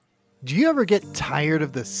Do you ever get tired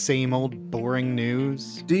of the same old boring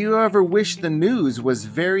news? Do you ever wish the news was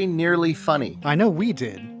very nearly funny? I know we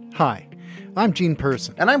did. Hi, I'm Gene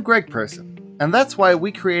Person. And I'm Greg Person. And that's why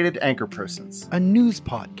we created Anchor Persons. A news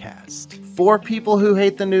podcast. For people who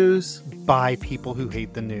hate the news. By people who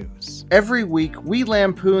hate the news. Every week, we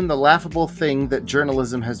lampoon the laughable thing that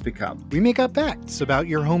journalism has become. We make up facts about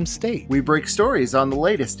your home state. We break stories on the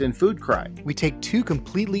latest in food crime. We take two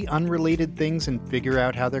completely unrelated things and figure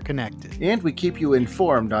out how they're connected. And we keep you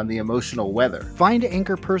informed on the emotional weather. Find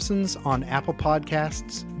Anchor Persons on Apple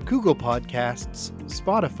Podcasts, Google Podcasts,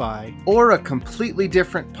 Spotify, or a completely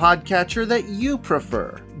different podcatcher that you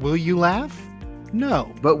prefer. Will you laugh?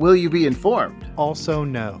 No. But will you be informed? Also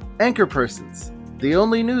no. Anchor Persons, the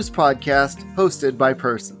only news podcast hosted by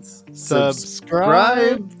persons.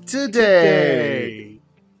 Subscribe today.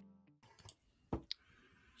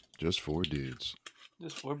 Just four dudes.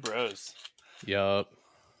 Just four bros. Yup.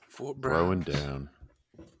 Four bros. Broing down.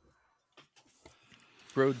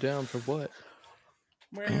 Bro down for what?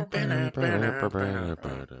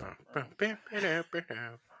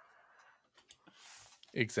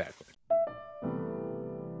 Exactly.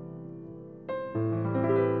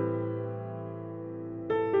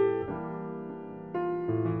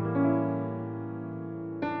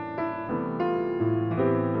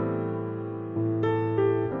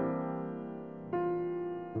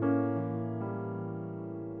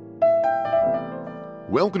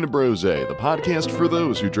 Welcome to Brose, the podcast for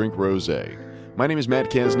those who drink rosé. My name is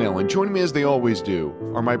Matt Casnell, and joining me as they always do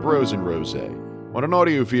are my bros in rosé. On an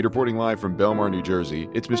audio feed reporting live from Belmar, New Jersey,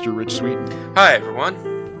 it's Mr. Rich Sweeten. Hi, everyone.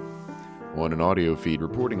 On an audio feed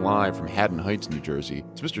reporting live from Haddon Heights, New Jersey,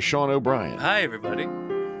 it's Mr. Sean O'Brien. Hi, everybody.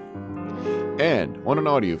 And on an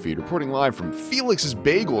audio feed reporting live from Felix's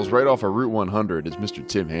Bagels right off of Route 100 is Mr.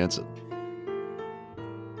 Tim Hansen.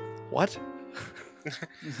 What?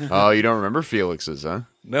 Oh, you don't remember Felix's, huh?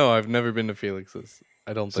 No, I've never been to Felix's.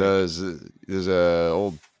 I don't think. So there's a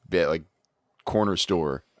old bit like corner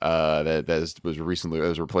store that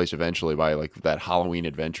was replaced eventually by like that Halloween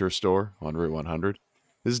adventure store on Route 100.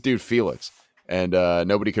 This is dude Felix, and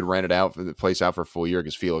nobody could rent the place out for a full year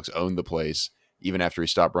because Felix owned the place even after he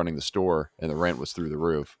stopped running the store, and the rent was through the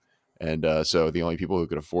roof. And so the only people who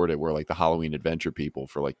could afford it were like the Halloween adventure people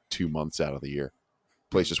for like 2 months out of the year.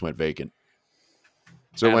 Place just went vacant.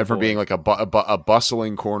 So it went from being like a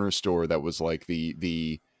bustling corner store that was like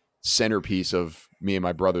the centerpiece of me and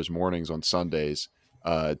my brother's mornings on Sundays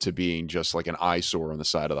to being just like an eyesore on the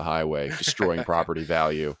side of the highway, destroying property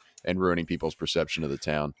value and ruining people's perception of the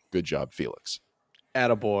town. Good job, Felix.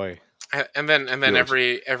 Attaboy. And then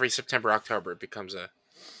Felix. every September, October, it becomes a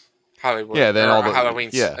Hollywood. Yeah, then all the Halloween,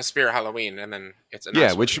 yeah. a Spirit Halloween, and then it's a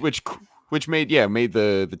yeah, which made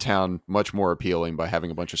the town much more appealing by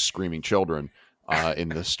having a bunch of screaming children in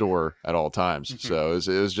the store at all times. So it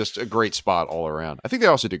was just a great spot all around. I think they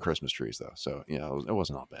also did Christmas trees though, so you know it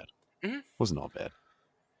wasn't all bad. Mm-hmm. It wasn't all bad.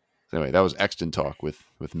 So anyway, that was Exton talk with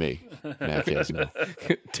me, Matt Casnell.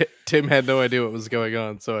 Tim had no idea what was going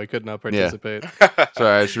on, so I could not participate.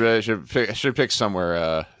 Sorry, I should pick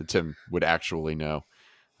somewhere Tim would actually know.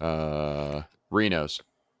 Reno's.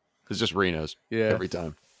 It's just Reno's. Yeah. Every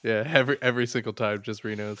time. Yeah, every single time, just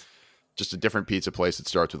Reno's. Just a different pizza place that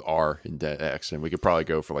starts with R in X, and we could probably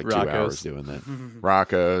go for like Rocco's. 2 hours doing that.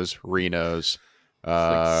 Rocco's, Reno's,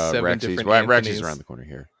 like 7 Rexy's. different Rexy's Anthony's. around the corner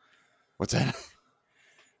here. What's that?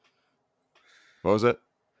 What was it?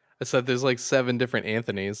 I said there's like 7 different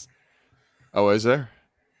Anthony's. Oh, is there?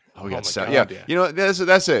 Oh, we got my 7. God, Yeah, yeah. you know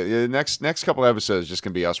that's it. The next couple episodes is just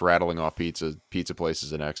gonna be us rattling off pizza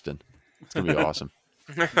places in Exton. It's gonna be awesome.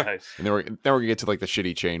 Nice. And then we're gonna get to like the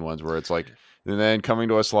shitty chain ones where it's like, and then coming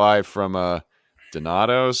to us live from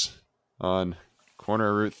Donato's on corner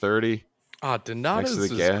of Route 30. Ah, Donato's Next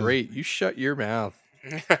to the is gas. great. You shut your mouth.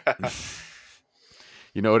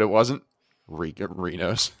 You know what it wasn't?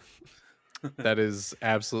 Reno's. That is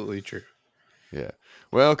absolutely true. Yeah.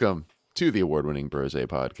 Welcome to the award-winning Brose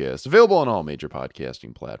podcast, available on all major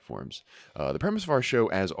podcasting platforms. The premise of our show,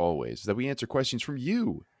 as always, is that we answer questions from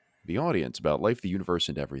you, the audience, about life, the universe,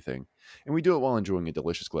 and everything. And we do it while enjoying a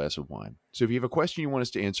delicious glass of wine. So if you have a question you want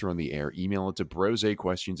us to answer on the air, email it to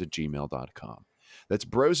brosequestions@gmail.com. That's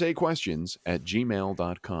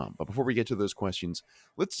brosequestions@gmail.com. But before we get to those questions,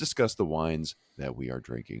 let's discuss the wines that we are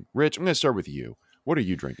drinking. Rich, I'm going to start with you. What are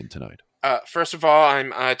you drinking tonight? First of all,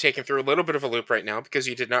 I'm taking through a little bit of a loop right now because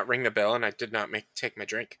you did not ring the bell and I did not take my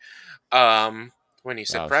drink when you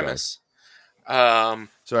said Oh, premise.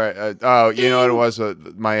 Sorry. Oh, you know what it was?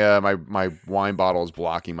 My wine bottle is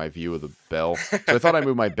blocking my view of the bell. So I thought I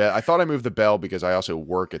moved my bell. I thought I moved the bell because I also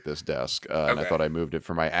work at this desk, and I Okay. thought I moved it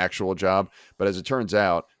for my actual job. But as it turns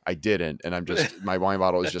out, I didn't, and my wine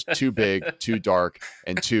bottle is just too big, too dark,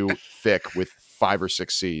 and too thick with 5 or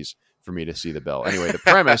 6 C's for me to see the bell. Anyway, the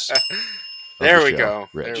premise. There the we show, go.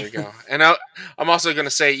 Rich. There we go. And I'm also going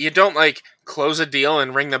to say, you don't like close a deal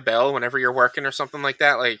and ring the bell whenever you're working or something like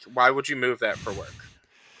that. Like, why would you move that for work?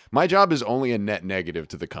 My job is only a net negative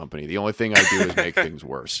to the company. The only thing I do is make things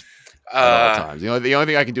worse at all times. The only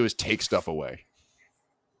thing I can do is take stuff away.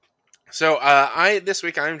 So this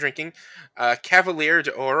week I'm drinking Cavalier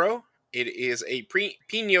d'Oro. It is a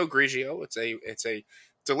Pinot Grigio. It's a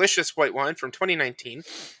delicious white wine from 2019.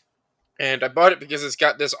 And I bought it because it's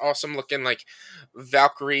got this awesome looking like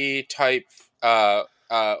Valkyrie type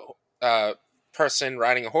person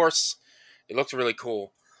riding a horse. It looked really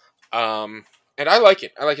cool. And I like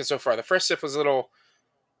it. I like it so far. The first sip was a little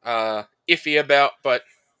iffy about, but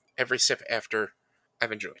every sip after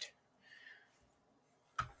I've enjoyed.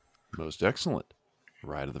 Most excellent.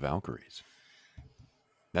 Ride of the Valkyries.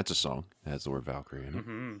 That's a song. It has the word Valkyrie in it.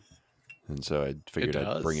 Mm-hmm. And so I figured I'd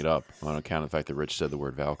does. bring it up on account of the fact that Rich said the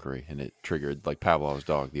word Valkyrie, and it triggered, like Pavlov's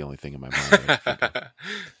dog, the only thing in my mind.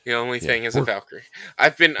 The only thing is a Or- Valkyrie.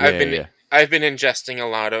 I've been ingesting a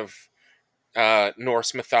lot of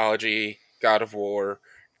Norse mythology, God of War,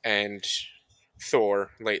 and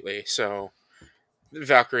Thor lately. So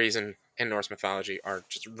Valkyries and Norse mythology are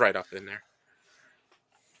just right up in there.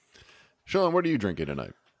 Sean, what are you drinking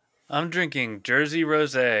tonight? I'm drinking Jersey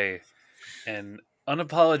Rosé, and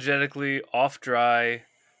unapologetically off-dry,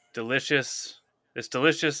 delicious. It's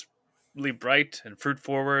deliciously bright and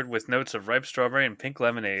fruit-forward with notes of ripe strawberry and pink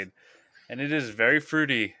lemonade. And it is very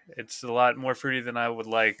fruity. It's a lot more fruity than I would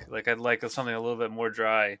like. Like, I'd like something a little bit more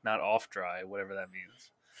dry, not off-dry, whatever that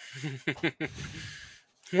means.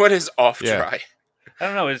 What is off Yeah. dry? I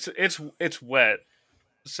don't know. It's wet.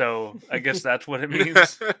 So I guess that's what it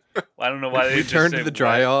means. I don't know why they We just turned say the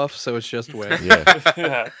dry wet. off, so it's just wet. Yeah.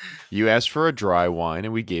 Yeah. You asked for a dry wine,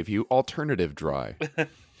 and we gave you alternative dry.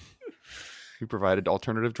 We provided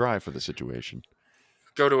alternative dry for the situation.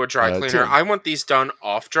 Go to a dry cleaner. Tim. I want these done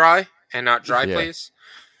off dry and not dry, Yeah. please.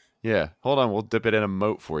 Yeah. Hold on. We'll dip it in a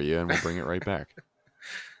moat for you, and we'll bring it right back.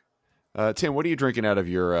 Tim, what are you drinking out of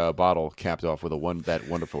your bottle capped off with that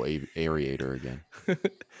wonderful aerator again?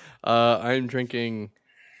 I'm drinking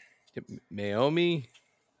Meiomi.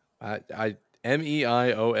 I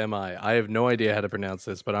Meiomi. I have no idea how to pronounce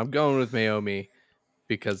this, but I'm going with Meiomi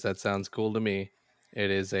because that sounds cool to me. It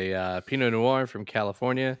is a Pinot Noir from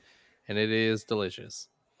California, and it is delicious.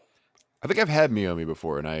 I think I've had Meiomi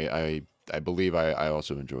before, and I believe I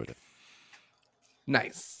also enjoyed it.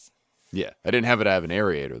 Nice. Yeah, I didn't have it have an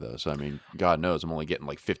aerator though, so I mean, God knows I'm only getting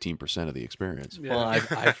like 15% of the experience. Yeah. Well,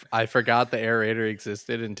 I forgot the aerator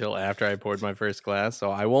existed until after I poured my first glass,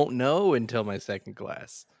 so I won't know until my second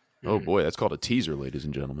glass. Oh boy, that's called a teaser, ladies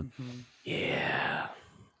and gentlemen. Yeah.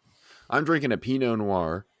 I'm drinking a Pinot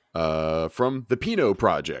Noir from the Pinot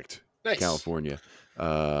Project, Nice. California.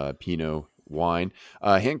 Pinot wine,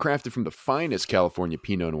 handcrafted from the finest California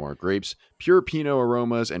Pinot Noir grapes. Pure Pinot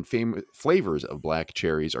aromas and flavors of black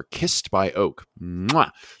cherries are kissed by oak.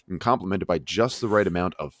 Mwah! And complemented by just the right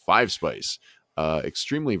amount of 5-spice.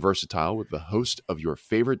 Extremely versatile with the host of your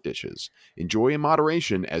favorite dishes. Enjoy in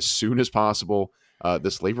moderation as soon as possible.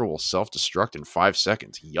 This flavor will self-destruct in 5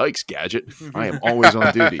 seconds. Yikes, Gadget. I am always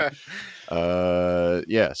on duty.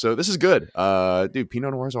 Yeah, so this is good. Dude,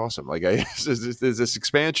 Pinot Noir is awesome. Like, this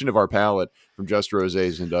expansion of our palate from just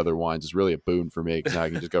rosés into other wines is really a boon for me because now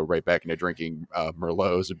I can just go right back into drinking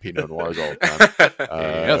Merlots and Pinot Noirs all the time.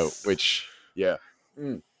 Yes. Which, yeah.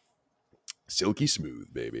 Silky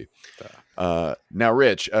smooth, baby. Now,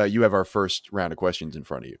 Rich, you have our first round of questions in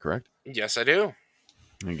front of you, correct? Yes, I do.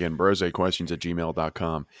 Again,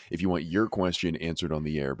 brosequestions@gmail.com if you want your question answered on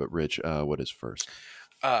the air. But Rich, what is first?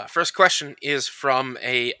 First question is from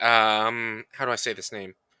a how do I say this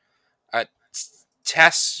name?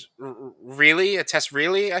 Tess Really, I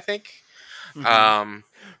think.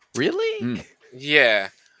 Really? Yeah.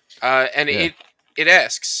 And Yeah. it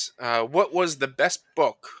asks, what was the best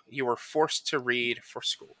book you were forced to read for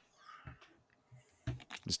school?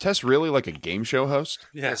 Is Tess really like a game show host?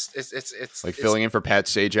 Yes, it's Like filling in for Pat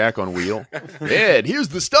Sajak on Wheel? And here's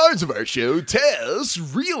the stars of our show, Tess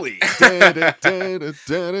Really. Da, da, da, da,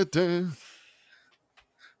 da, da,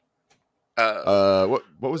 da.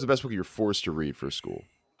 What was the best book you were forced to read for school?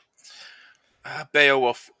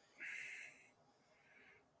 Beowulf.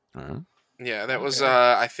 Uh-huh. Yeah, that was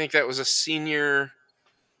I think that was a senior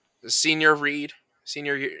read.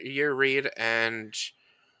 year read, and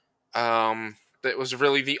that was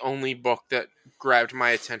really the only book that grabbed my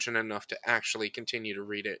attention enough to actually continue to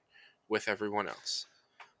read it with everyone else.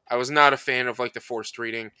 I was not a fan of like the forced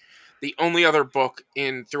reading. The only other book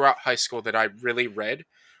throughout high school that I really read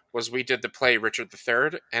was we did the play Richard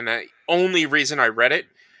III, and the only reason I read it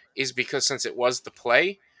is because since it was the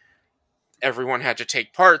play, everyone had to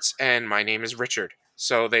take parts, and my name is Richard.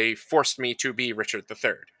 So they forced me to be Richard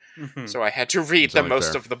III. So I had to read That's the only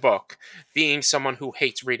most fair. of the book. Being someone who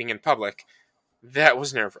hates reading in public, that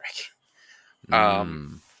was nerve-wracking.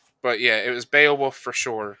 But yeah, it was Beowulf for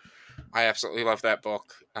sure. I absolutely love that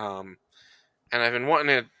book. And I've been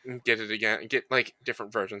wanting to get it again, get like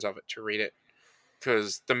different versions of it to read it.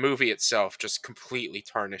 Because the movie itself just completely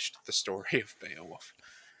tarnished the story of Beowulf.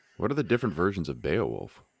 What are the different versions of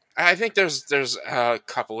Beowulf? I think there's a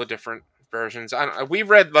couple of different versions. We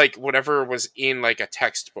read like whatever was in like a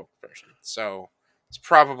textbook version, so it's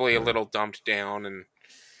probably a little dumbed down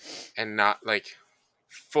and not like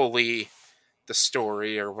fully the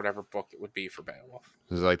story or whatever book it would be for Beowulf.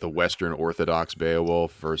 This is like the Western Orthodox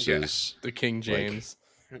Beowulf versus The King James.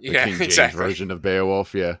 the Yeah, King James exactly. version of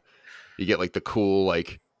Beowulf. Yeah, you get like the cool,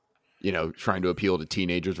 like, you know, trying to appeal to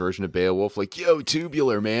teenagers version of Beowulf. Like, yo,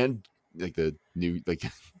 Tubular, man. Like the new, like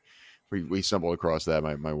we stumbled across that.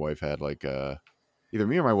 My wife had like either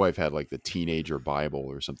me or my wife had like the teenager Bible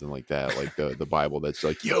or something like that. Like the Bible that's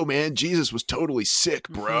like, yo, man, Jesus was totally sick,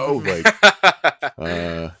 bro. Like,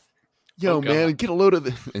 yo, Oh, man, God. get a load of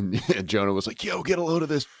the. And Jonah was like, yo, get a load of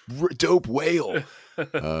this dope whale.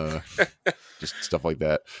 Just stuff like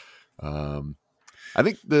that. I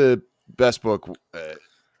think the best book,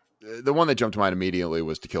 the one that jumped to mind immediately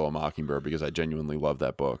was To Kill a Mockingbird, because I genuinely love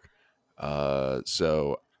that book.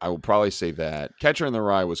 So I will probably say that. Catcher in the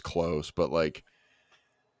Rye was close, but like,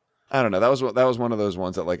 I don't know. That was one of those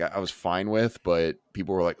ones that like I was fine with, but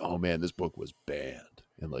people were like, "Oh man, this book was banned."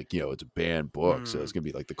 And like, you know, it's a banned book, so it's gonna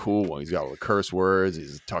be like the cool one. He's got all the curse words.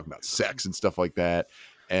 He's talking about sex and stuff like that.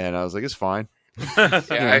 And I was like, it's fine.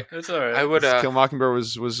 Yeah, It's all right. I would. To Kill Mockingbird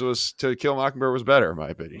was To Kill Mockingbird was better in my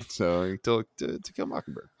opinion. So to Kill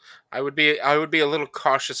Mockingbird. I would be a little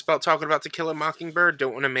cautious about talking about To Kill a Mockingbird.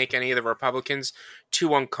 Don't want to make any of the Republicans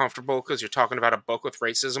too uncomfortable because you're talking about a book with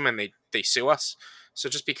racism and they sue us. So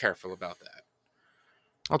just be careful about that.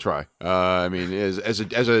 I'll try. I mean, as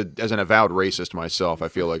an avowed racist myself, I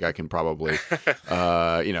feel like I can probably,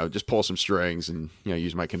 you know, just pull some strings and, you know,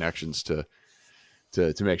 use my connections to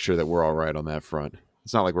make sure that we're all right on that front.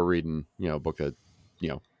 It's not like we're reading, you know, a book that, you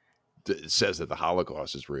know, says that the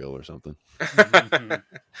Holocaust is real or something.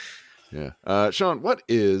 Yeah. Sean, what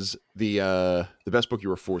is the best book you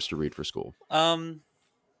were forced to read for school?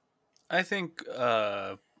 I think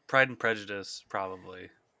Pride and Prejudice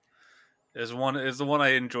probably is the one I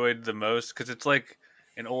enjoyed the most because it's like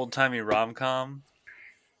an old timey rom com,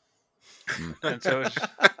 and it's a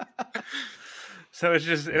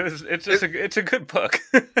good book.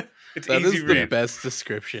 It's That easy is the read. best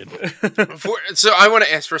description. So I want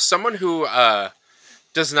to ask, for someone who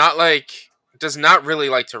does not really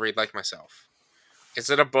like to read like myself, is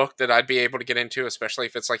it a book that I'd be able to get into, especially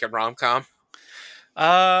if it's like a rom-com?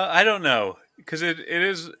 I don't know because it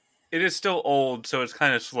is still old, so it's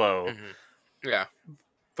kind of slow. Mm-hmm. Yeah.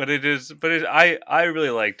 But I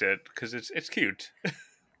really liked it because it's cute.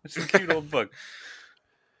 It's a cute old book.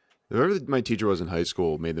 Whoever my teacher was in high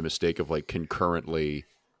school made the mistake of like concurrently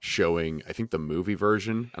showing, I think, the movie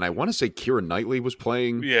version, and I want to say Keira Knightley was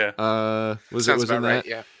playing. Yeah. Was Sounds in about that? right,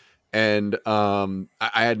 yeah. And I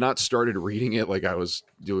had not started reading it. Like I was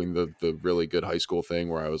doing the really good high school thing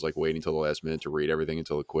where I was like waiting till the last minute to read everything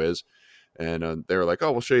until the quiz. And they were like,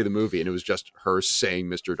 "Oh, we'll show you the movie," and it was just her saying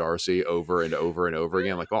 "Mr. Darcy" over and over and over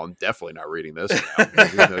again. I'm like, "Oh, I'm definitely not reading this now.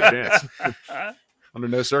 There's no chance. Under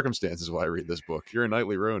no circumstances will I read this book. Keira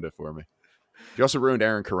Knightley ruined it for me. You also ruined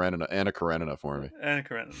Anna Karenina for me. Anna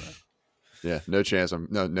Karenina. Yeah, no chance.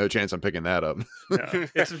 No chance. I'm picking that up. No.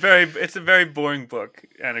 It's a very boring book,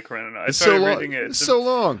 Anna Karenina. I It's started so long. reading it. It's so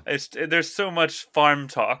long. There's so much farm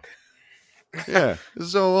talk. Yeah,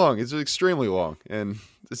 it's so long. It's extremely long, and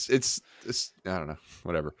it's I don't know.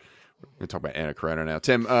 Whatever. We're gonna talk about Anna Karenina now.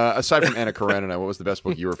 Tim, aside from Anna Karenina, what was the best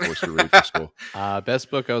book you were forced to read for school? Best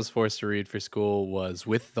book I was forced to read for school was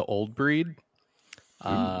With the Old Breed.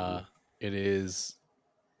 It is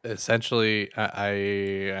essentially,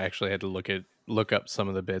 I actually had to look up some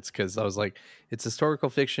of the bits because I was like, it's historical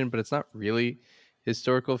fiction, but it's not really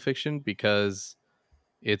historical fiction because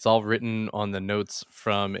it's all written on the notes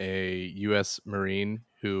from a U.S. Marine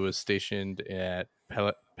who was stationed at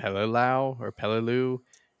Peleliu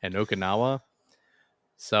and Okinawa.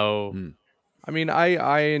 So, I mean,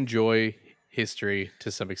 I enjoy history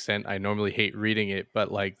to some extent. I normally hate reading it,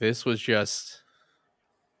 but like this was just,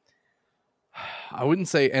 I wouldn't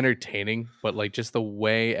say entertaining, but like just the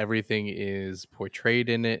way everything is portrayed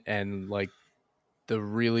in it, and like the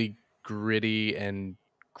really gritty and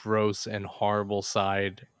gross and horrible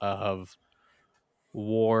side of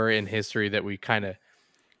war and history that we kind of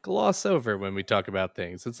gloss over when we talk about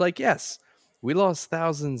things. It's like, yes, we lost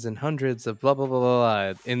thousands and hundreds of blah blah blah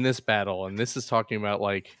blah in this battle, and this is talking about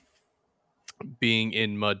like being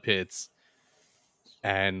in mud pits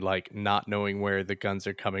and like not knowing where the guns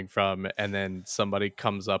are coming from, and then somebody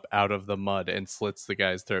comes up out of the mud and slits the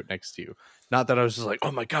guy's throat next to you. Not that I was just like,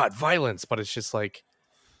 oh my god, violence, but it's just like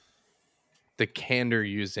the candor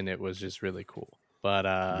used in it was just really cool. But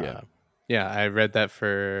yeah, I read that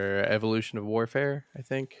for Evolution of Warfare, I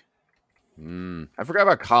think. I forgot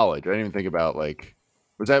about college. I didn't even think about like,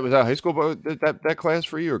 was that high school? That class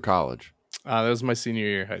for you or college? That was my senior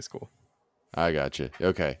year of high school. I got you.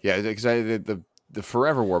 Okay, yeah, because the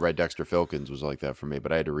Forever War by Dexter Filkins was like that for me,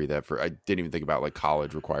 but I had to read that I didn't even think about like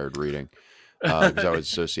college required reading because I was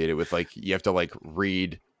associated with like you have to like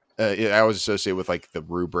read. I was associated with like the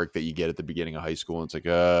rubric that you get at the beginning of high school. And it's like,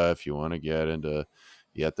 if you want to get into,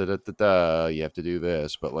 you have to do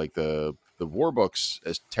this. But like the war books,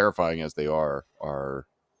 as terrifying as they are,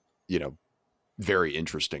 very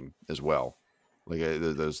interesting as well. Like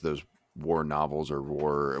those war novels or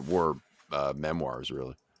war memoirs,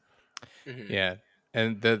 really. Mm-hmm. Yeah,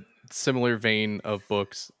 and the similar vein of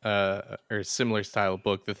books, or similar style of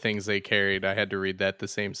book, The Things They Carried, I had to read that the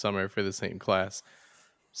same summer for the same class.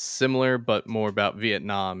 Similar, but more about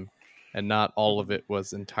Vietnam, and not all of it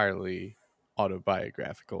was entirely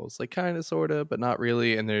autobiographical. It's like kind of, sort of, but not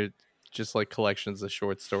really, and they're just like collections of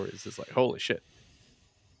short stories. It's like, holy shit.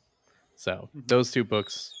 So those two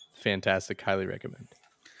books, fantastic, highly recommend.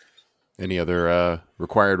 Any other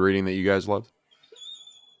required reading that you guys loved?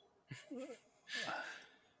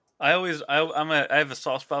 I have a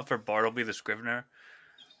soft spot for Bartleby the Scrivener.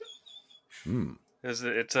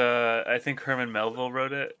 It's I think Herman Melville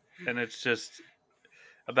wrote it, and it's just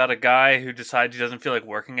about a guy who decides he doesn't feel like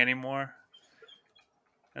working anymore,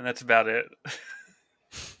 and that's about it.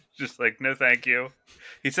 Just like, no thank you.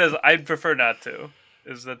 He says, I'd prefer not to.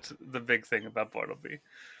 That's the big thing about Bartleby.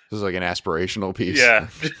 This is like an aspirational piece. Yeah,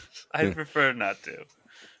 I'd prefer not to.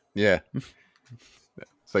 Yeah.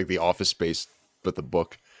 It's like the Office Space, but the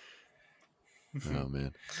book. Oh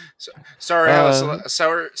man. Sorry, I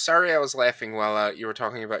was laughing while you were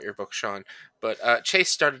talking about your book, Sean. But Chase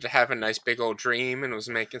started to have a nice big old dream and was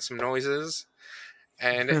making some noises,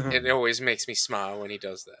 and it always makes me smile when he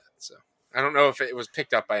does that. So I don't know if it was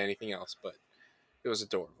picked up by anything else, but it was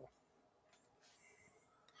adorable.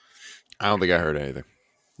 I don't think I heard anything.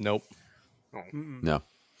 Nope. Oh. No.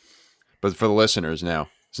 But for the listeners now,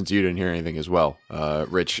 since you didn't hear anything as well,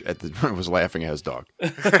 Rich was laughing at his dog.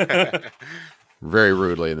 Very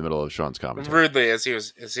rudely in the middle of Sean's commentary. Rudely, as he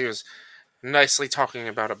was nicely talking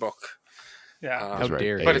about a book. Yeah. How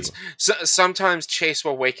dare you. But it's sometimes Chase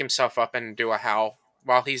will wake himself up and do a howl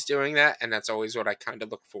while he's doing that, and that's always what I kind of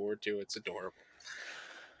look forward to. It's adorable.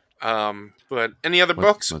 But any other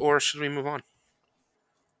books, or should we move on?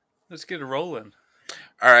 Let's get it rolling.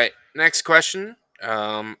 All right. Next question.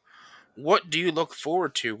 What do you look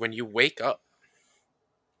forward to when you wake up?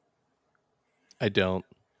 I don't.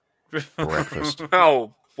 Breakfast.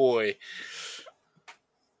 Oh boy.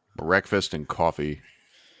 Breakfast and coffee.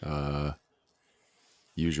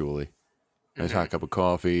 Usually. Nice hot cup of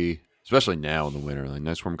coffee. Especially now in the winter. Like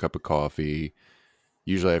nice warm cup of coffee.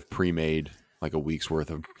 Usually I have pre-made like a week's worth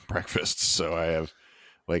of breakfasts. So I have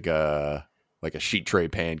like a sheet tray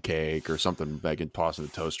pancake or something I can toss in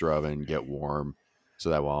the toaster oven and get warm. So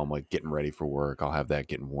that while I'm like getting ready for work, I'll have that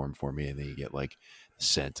getting warm for me, and then you get like the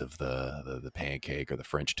scent of the pancake or the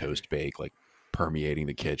French toast bake like permeating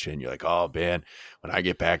the kitchen. You're like, oh man, when I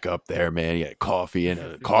get back up there, man, you got coffee and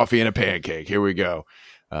a pancake. Here we go.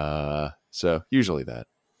 So usually that.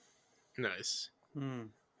 Nice.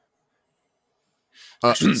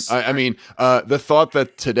 I mean, the thought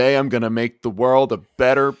that today I'm gonna make the world a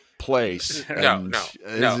better place. No.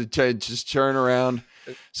 Just turn around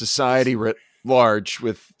society writ large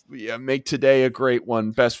with make today a great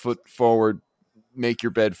one, best foot forward, make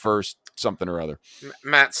your bed first, something or other.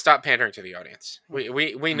 Matt, stop pandering to the audience. We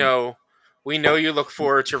know you look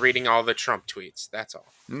forward to reading all the Trump tweets. That's all.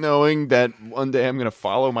 Knowing that one day I'm going to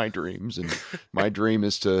follow my dreams, and my dream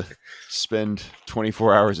is to spend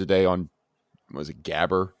 24 hours a day on, was it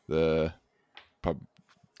Gabber, the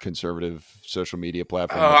conservative social media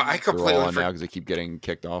platform? I completely now because they keep getting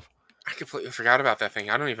kicked off. I completely forgot about that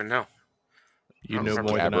thing. I don't even know. You I know remember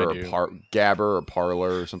more than I Gabber do. or Gabber or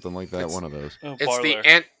Parlor or something like that. It's- One of those. Oh, It's the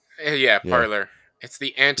Parler. yeah, Parlor. It's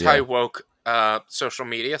the anti-woke social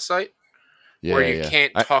media site Yeah, where you yeah.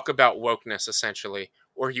 can't talk about wokeness essentially,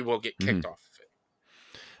 or you will get kicked off of it.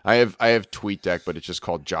 I have TweetDeck, but it's just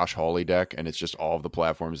called Josh Hawley Deck, and it's just all of the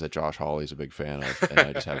platforms that Josh Hawley is a big fan of, and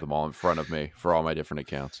I just have them all in front of me for all my different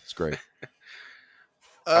accounts. It's great.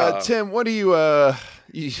 Tim, what do you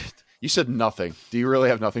said nothing. Do you really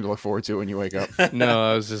have nothing to look forward to when you wake up?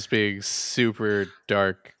 No, I was just being super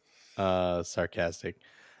dark, sarcastic.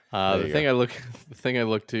 There The you thing I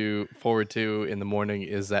look forward to in the morning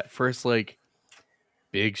is that first like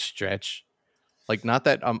big stretch. Like, not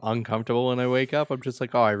that I'm uncomfortable when I wake up. I'm just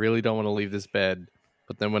like, oh, I really don't want to leave this bed.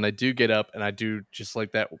 But then when I do get up and I do just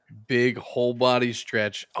like that big whole body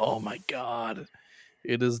stretch, oh my God,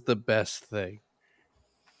 it is the best thing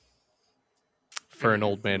for an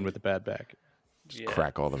old man with a bad back. Just Yeah.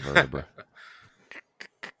 crack all the vertebrae.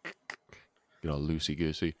 Get all loosey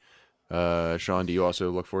goosey. Sean, do you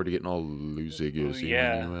also look forward to getting all loosey goosey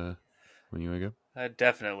Yeah. when you wake up?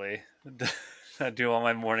 Definitely. I do all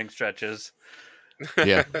my morning stretches.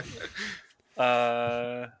 Yeah.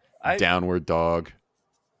 I Downward dog,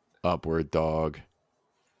 upward dog.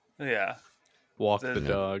 yeah. Walk The- the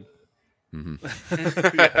dog.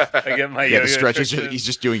 Yeah, I get my Yeah, yo-yo the stretches. stretches. He's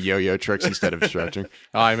just doing yo-yo tricks instead of stretching.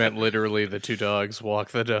 Oh, I meant literally the two dogs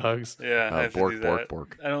walk the dogs. Yeah, I have Bork, to do bork, that.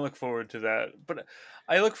 bork. I don't look forward to that, but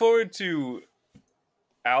I look forward to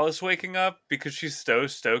Alice waking up because she's so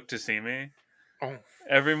stoked to see me Oh.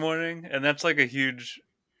 every morning, and that's like a huge.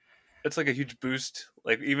 It's like a huge boost.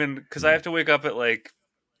 Like even because I have to wake up at like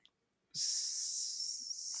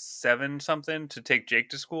 7 something to take Jake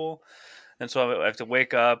to school, and so I have to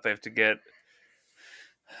wake up. I have to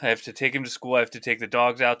take him to school. I have to take the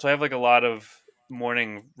dogs out. So I have like a lot of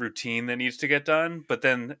morning routine that needs to get done. But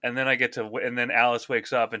then then Alice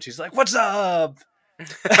wakes up and she's like, "What's up?"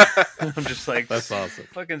 I'm just like, That's awesome.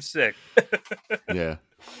 fucking sick. Yeah,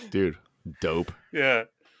 dude, dope. Yeah,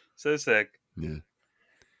 so sick. Yeah.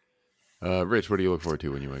 Rich, what do you look forward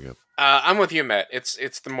to when you wake up? I'm with you, Matt.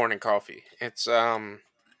 It's the morning coffee. It's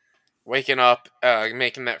waking up,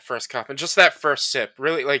 making that first cup, and just that first sip.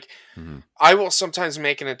 Really, like, I will sometimes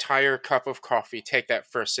make an entire cup of coffee, take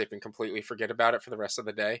that first sip, and completely forget about it for the rest of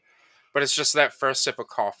the day. But it's just that first sip of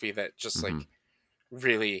coffee that just like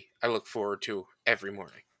really I look forward to every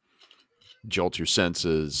morning. Jolt your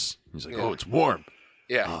senses. He's like, Yeah. oh, it's warm.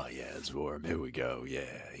 Yeah, Oh yeah, it's warm. Here we go. Yeah.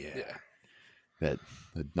 yeah. That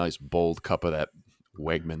nice bold cup of that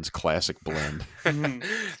Wegmans classic blend.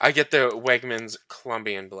 I get the Wegmans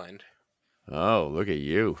Colombian blend. Oh, look at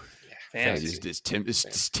you. Fancy. Is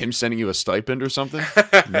Tim sending you a stipend or something?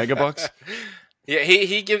 Megabucks? Yeah,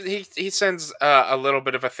 he sends a little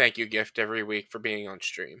bit of a thank you gift every week for being on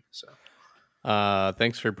stream. So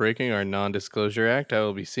Thanks for breaking our non-disclosure act. I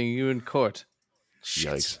will be seeing you in court.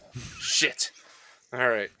 Yikes. shit. All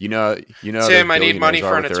right. You know. Tim, those I need money billionaires for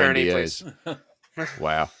are an with their attorney, NDAs.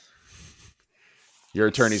 Wow. Your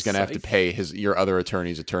attorney's going to have to pay your other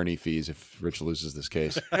attorney's attorney fees if Rich loses this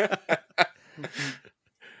case.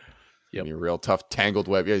 Yep. You're a real tough, tangled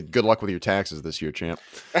web. Yeah, good luck with your taxes this year, champ.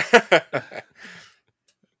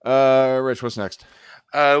 Rich, what's next?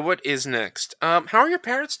 What is next? How are your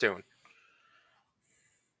parents doing?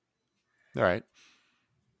 All right.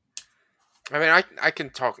 I mean, I can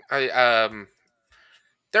talk. They're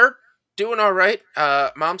doing all right.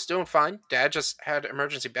 Mom's doing fine. Dad just had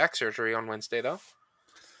emergency back surgery on Wednesday, though.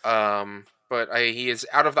 But he is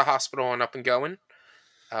out of the hospital and up and going.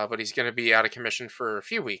 But he's going to be out of commission for a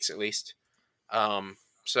few weeks at least.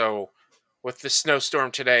 So with the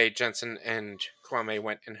snowstorm today, Jensen and Kwame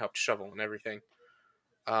went and helped shovel and everything.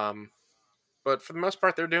 But for the most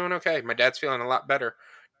part, they're doing okay. My dad's feeling a lot better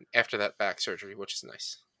after that back surgery, which is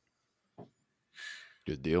nice.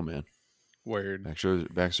 Good deal, man. Word.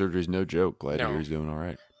 Back surgery's no joke. Glad to No. hear he's doing all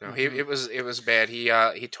right. No, it was bad.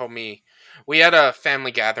 He told me we had a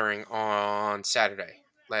family gathering on Saturday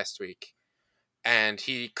last week, and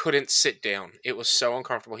he couldn't sit down. It was so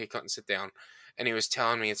uncomfortable he couldn't sit down, and he was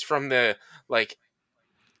telling me it's from the like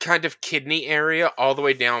kind of kidney area all the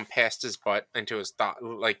way down past his butt into his thigh,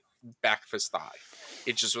 like back of his thigh.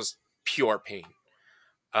 It just was pure pain.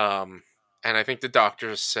 And I think the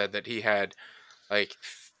doctors said that he had like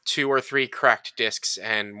 2 or 3 cracked discs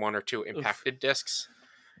and 1 or 2 impacted discs.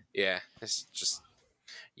 Yeah, it's just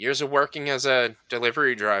years of working as a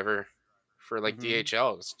delivery driver for like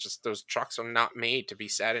DHL. It's just those trucks are not made to be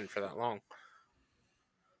sat in for that long.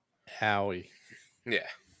 Howie. Yeah,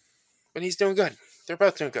 but he's doing good. They're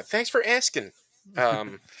both doing good. Thanks for asking.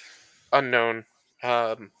 Unknown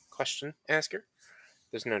question asker.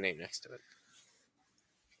 There's no name next to it.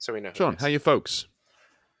 so we know. Sean, how you folks?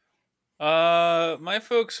 My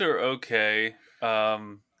folks are okay.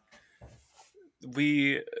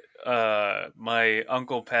 My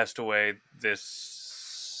uncle passed away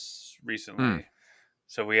this recently,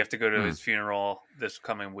 so we have to go to his funeral this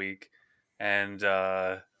coming week, and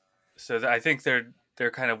I think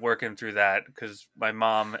they're kind of working through that because my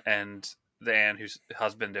mom and the aunt whose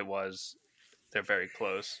husband it was, they're very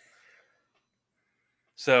close.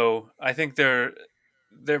 So I think they're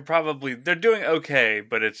doing okay,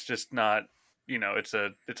 but it's just not, it's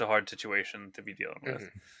a hard situation to be dealing with.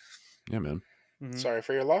 Yeah, man. Mhm. Sorry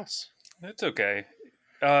for your loss. It's okay.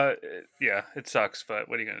 Yeah, it sucks, but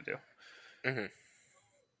what are you gonna do? Mm-hmm.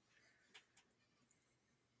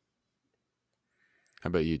 How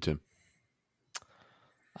about you, Tim?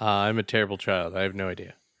 I'm a terrible child. I have no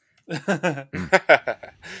idea.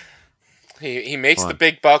 He makes the Fine.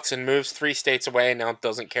 big bucks and moves 3 states away, and now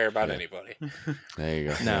doesn't care about anybody. There you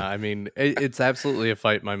go. No, I mean it's absolutely a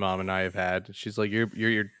fight my mom and I have had. She's like,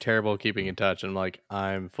 "You're terrible at keeping in touch," and I'm like,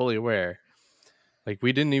 "I'm fully aware." Like,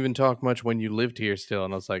 we didn't even talk much when you lived here still,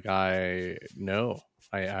 and I was like, I'm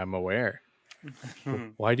aware.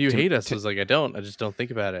 Why do you hate us? I was like, I just don't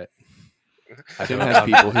think about it. Tim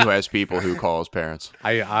has people who call his parents.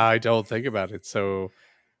 I don't think about it. So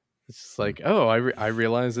it's just like, I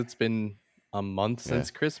realize it's been a month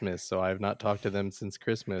since Christmas, so I've not talked to them since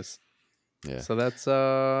Christmas. Yeah. So that's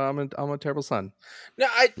I'm a terrible son. No,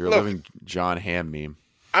 You're a living John Hamm meme.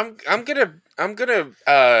 I'm gonna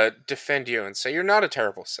defend you and say you're not a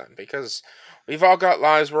terrible son, because we've all got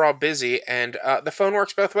lives, we're all busy, and the phone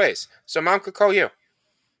works both ways. So mom could call you.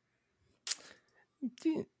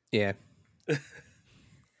 Yeah.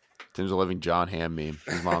 Tim's a living John Hamm meme.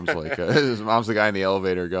 His mom's like, his mom's the guy in the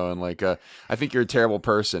elevator going like, I think you're a terrible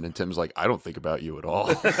person, and Tim's like, I don't think about you at all.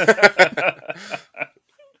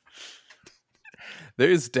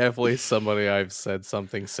 There's definitely somebody I've said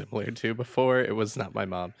something similar to before. It was not my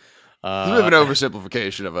mom. It's a bit of an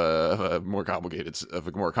oversimplification of a more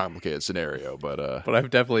complicated scenario, but I've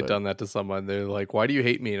definitely done that to someone. They're like, "Why do you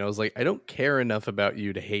hate me?" And I was like, "I don't care enough about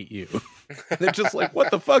you to hate you." They're just like, "What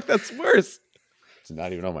the fuck? That's worse." it's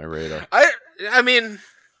not even on my radar. I mean,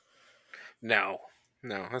 no,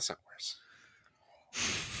 that's not worse.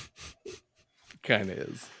 Kind of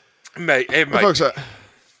is. It My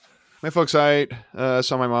might. folks, I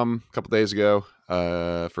saw my mom a couple days ago.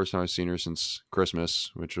 First time I've seen her since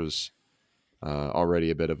Christmas, which was already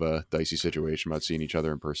a bit of a dicey situation about seeing each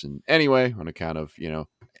other in person anyway, on account of,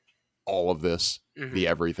 all of this, the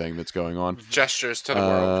everything that's going on. Gestures to the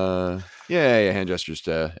world. Yeah, hand gestures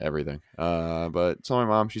to everything. But saw my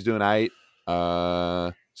mom, she's doing aight.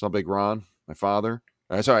 Saw Big Ron, my father.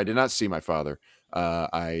 Sorry, I did not see my father.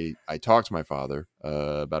 I talked to my father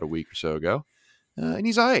about a week or so ago, and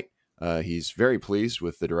he's aight. He's very pleased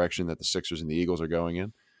with the direction that the Sixers and the Eagles are going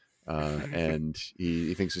in. And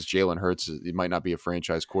he thinks this Jalen Hurts, he might not be a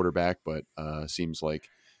franchise quarterback, but seems like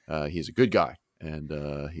he's a good guy.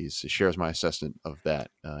 And he shares my assessment of that.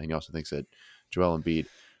 He also thinks that Joel Embiid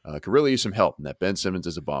could really use some help, and that Ben Simmons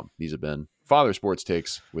is a bum. These have been Father Sports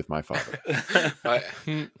Takes with my father.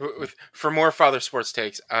 For more Father Sports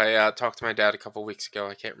Takes, I talked to my dad a couple weeks ago.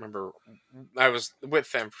 I can't remember. I was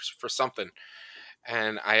with them for something.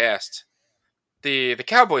 And I asked, the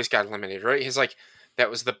Cowboys got eliminated, right? He's like, that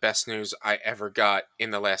was the best news I ever got in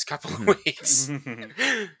the last couple of weeks.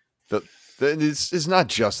 It's not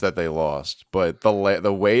just that they lost, but the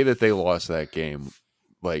way that they lost that game,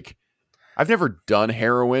 like, I've never done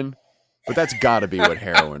heroin, but that's got to be what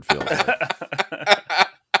heroin feels like.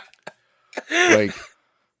 Like,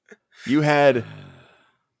 you had...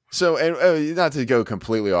 So, and not to go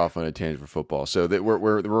completely off on a tangent for football, so that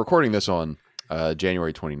we're recording this on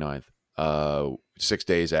January 29th, 6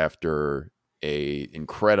 days after a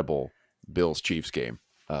incredible Bills-Chiefs game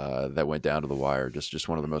that went down to the wire. Just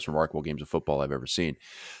one of the most remarkable games of football I've ever seen.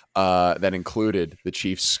 That included the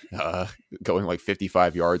Chiefs going like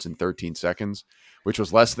 55 yards in 13 seconds, which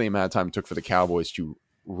was less than the amount of time it took for the Cowboys to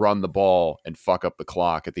run the ball and fuck up the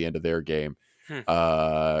clock at the end of their game,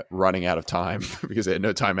 running out of time because they had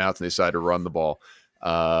no timeouts and they decided to run the ball.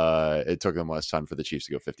 It took them less time for the Chiefs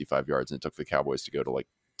to go 55 yards, and it took for the Cowboys to go to like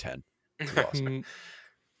 10.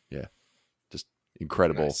 Yeah, just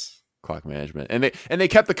incredible. Nice. Clock management, and they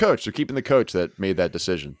kept the coach. They're keeping the coach that made that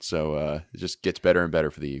decision. So it just gets better and better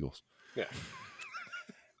for the Eagles. Yeah,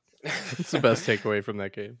 it's the best takeaway from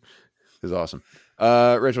that game. It's awesome.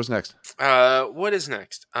 Rich, what's next? What is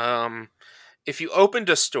next? If you opened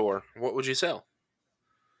a store, what would you sell?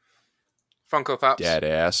 Funko Pops. Dad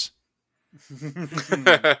ass.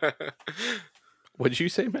 What'd you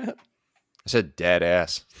say, Matt? I said dad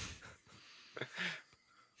ass.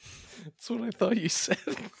 That's what I thought you said.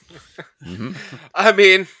 Mm-hmm. I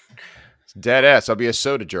mean, Dead ass. I'll be a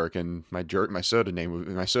soda jerk, and my soda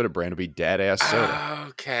my soda brand will be Dad Ass Soda.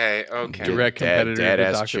 okay. Direct competitor Dad to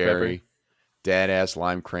Ass Dr. Cherry, Pepper. Dad Ass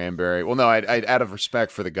Lime Cranberry. Well, no, I'd out of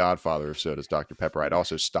respect for the Godfather of sodas, Dr. Pepper, I'd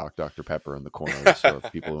also stock Dr. Pepper in the corner of the store for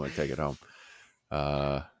people who want to take it home.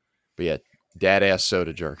 But yeah, Dad Ass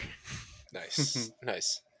Soda jerk. Nice.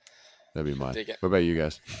 That'd be mine. Dig it. What about you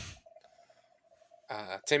guys?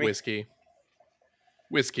 Timmy.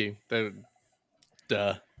 Whiskey.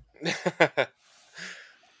 Duh.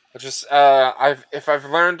 Just if I've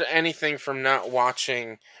learned anything from not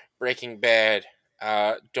watching Breaking Bad,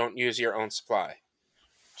 don't use your own supply.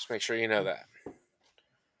 Just make sure you know that.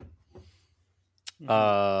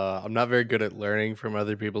 I'm not very good at learning from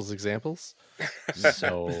other people's examples.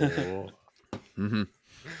 So Mm-hmm.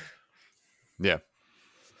 Yeah.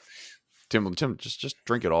 Tim, just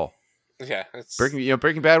drink it all. Yeah, it's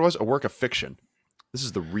Breaking Bad was a work of fiction. This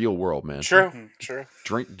is the real world, man. true.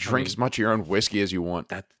 Drink as much of your own whiskey as you want.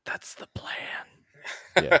 that's the plan.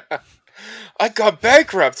 Yeah. I got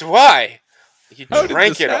bankrupt. Why? You How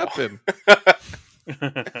drank did it this all.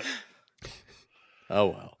 happen? Oh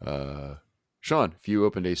well. Sean, if you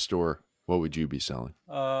opened a store, what would you be selling?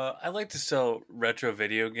 I like to sell retro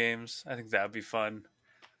video games. I think that would be fun,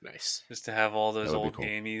 Nice. just to have all those That would be old cool.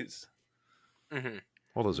 gamies Mm-hmm.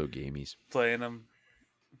 All those old gamies. playing them.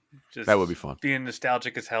 Just That would be fun. being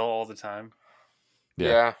nostalgic as hell all the time.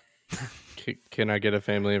 Yeah. Yeah. Can I get a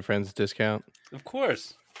family and friends discount? Of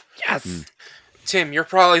course. Yes. Tim, you're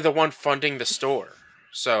probably the one funding the store.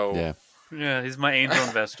 So Yeah. Yeah, he's my angel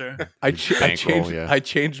investor. I Bankroll, changed. yeah. I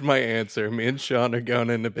changed my answer. Me and Sean are going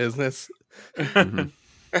into business.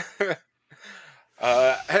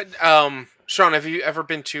 Sean, have you ever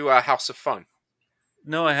been to House of Fun?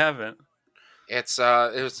 No, I haven't.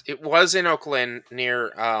 It was in Oakland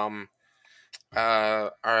near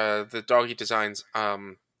the Doggy Designs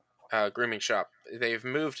grooming shop. They've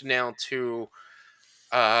moved now to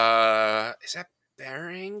is that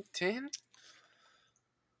Barrington?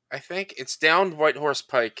 I think it's down White Horse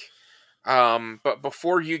Pike. But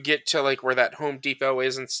before you get to like where that Home Depot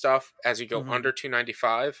is and stuff, as you go Mhm. under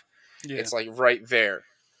 295, Yeah. it's like right there.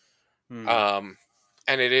 Hmm.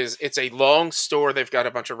 And it's a long store. They've got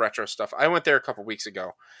a bunch of retro stuff. I went there a couple weeks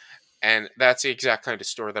ago, and that's the exact kind of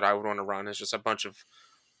store that I would want to run. It's just a bunch of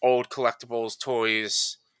old collectibles,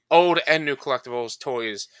 toys, old and new collectibles,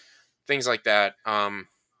 toys, things like that.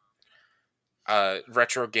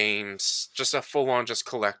 Retro games, just a full on just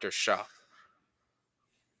collector's shop.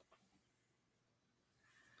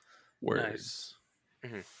 Words.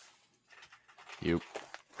 Nice. You.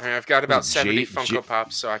 I mean, I've got about Was it 70 J- Funko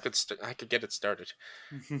Pops, so I could get it started.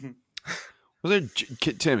 Was there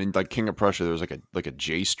Tim in like King of Prussia? There was like a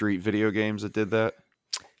J Street video games that did that.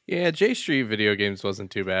 Yeah, J Street video games wasn't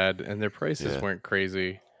too bad, and their prices Yeah. weren't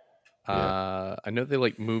crazy. Yeah. I know they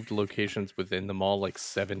like moved locations within the mall like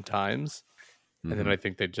 7 times, and then I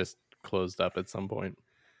think they just closed up at some point.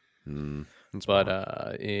 That's But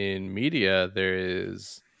wild. in media, there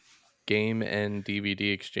is Game and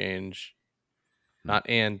DVD Exchange, not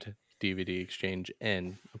and DVD Exchange,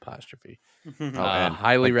 N apostrophe. and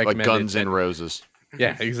highly like recommend Guns it. N' Roses.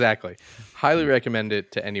 Yeah, exactly. Highly recommend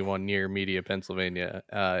it to anyone near Media, Pennsylvania,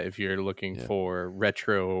 if you're looking for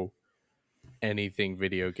retro anything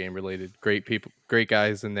video game related. Great people, great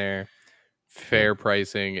guys in there, fair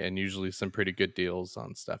pricing, and usually some pretty good deals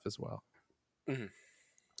on stuff as well. Help 'em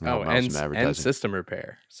out with some And advertising. system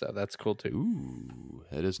repair, so that's cool too. Ooh,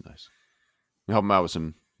 that is nice. Help them out with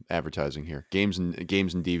some advertising here. Games and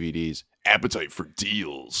DVDs. Appetite for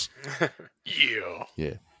deals. Yeah.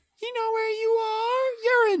 Yeah. You know where you are?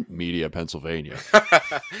 You're in Media, Pennsylvania.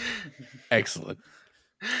 Excellent.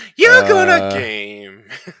 You're gonna game.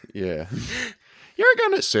 Yeah. You're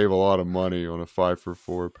gonna save a lot of money on a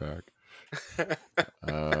 5-for-4 pack.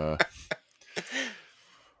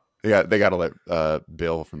 They gotta let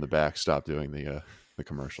Bill from the back stop doing the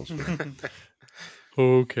commercials.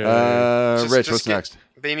 Okay. Rich, what's get- next?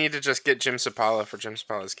 They need to just get Jim Sapala for Jim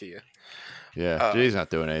Sapala's Kia. Yeah, Jay's not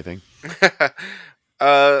doing anything.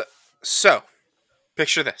 So,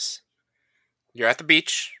 picture this. You're at the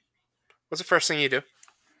beach. What's the first thing you do?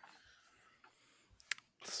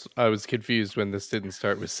 I was confused when this didn't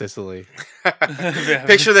start with Sicily.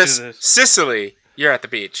 Picture this. Sicily. You're at the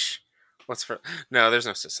beach. What's for? No, there's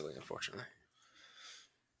no Sicily, unfortunately.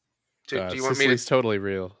 Do you want me Sicily's to? totally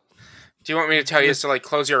real. Do you want me to tell you to like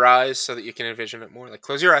close your eyes so that you can envision it more? Like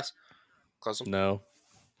close your eyes. Close them. No.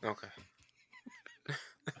 Okay.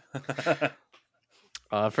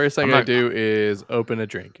 First thing I do is open a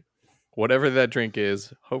drink. Whatever that drink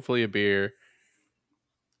is, hopefully a beer.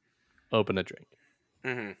 open a drink.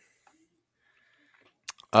 Mm-hmm.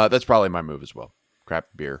 That's probably my move as well. Crap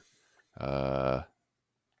beer. Get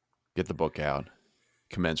the book out.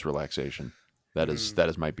 Commence relaxation. That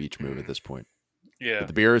is my beach move at this point. Yeah. But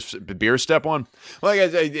the beer is step one.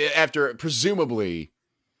 Like presumably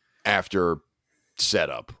after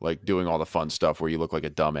setup, like doing all the fun stuff where you look like a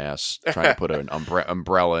dumbass trying to put an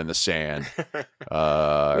umbrella in the sand,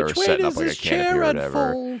 or setting up like a canopy or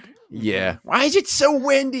whatever. Yeah. Why is it so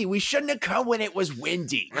windy? We shouldn't have come when it was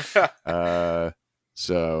windy.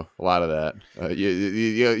 So a lot of that.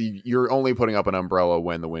 You're only putting up an umbrella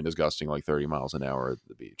when the wind is gusting like 30 miles an hour at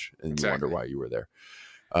the beach, and you wonder why you were there.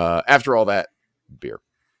 After all that, beer.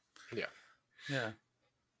 Yeah.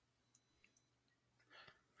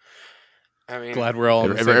 I mean, Glad we're all on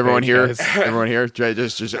the same Everyone page, here. guys. Everyone here.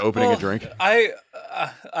 Just opening a drink. I'll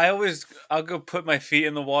go put my feet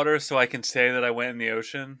in the water so I can say that I went in the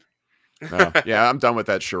ocean. No, yeah, I'm done with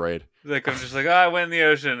that charade. Like I'm just like, I went in the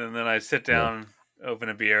ocean, and then I sit down, open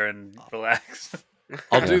a beer, and relax.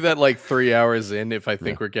 I'll do that like 3 hours in if I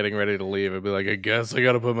think we're getting ready to leave. I'd be like, I guess I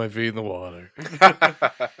got to put my feet in the water.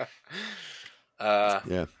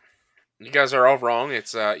 Yeah. You guys are all wrong.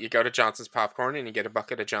 It's you go to Johnson's Popcorn and you get a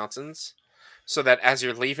bucket of Johnson's, so that as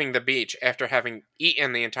you're leaving the beach after having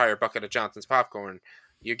eaten the entire bucket of Johnson's Popcorn,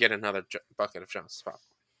 you get another bucket of Johnson's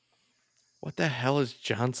Popcorn. What the hell is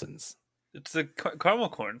Johnson's? It's the caramel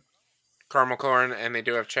corn. Caramel corn, and they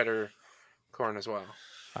do have cheddar corn as well.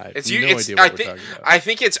 I have It's no it's idea what we're talking about. I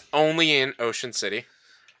think it's only in Ocean City.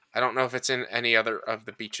 I don't know if it's in any other of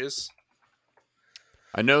the beaches.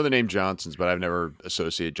 I know the name Johnson's, but I've never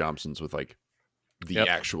associated Johnson's with like the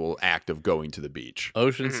actual act of going to the beach.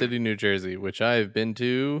 Ocean City, New Jersey, which I've been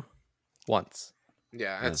to once.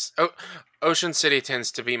 Yeah, it's Ocean City tends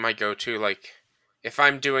to be my go-to. Like, if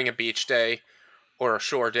I'm doing a beach day or a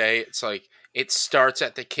shore day, it's like it starts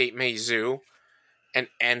at the Cape May Zoo and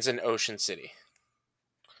ends in Ocean City.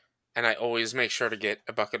 And I always make sure to get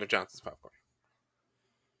a bucket of Johnson's Popcorn.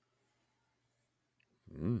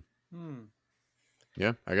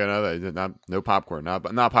 Yeah, I got another. No popcorn.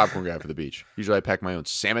 Not popcorn guy for the beach. Usually, I pack my own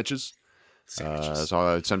sandwiches.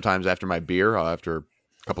 So sometimes after my beer, after a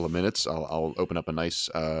couple of minutes, I'll open up a nice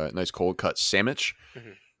cold cut sandwich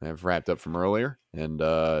I've wrapped up from earlier, and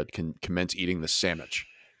can commence eating the sandwich,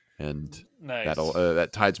 and Nice. that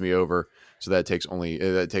tides me over. So it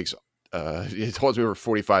holds me over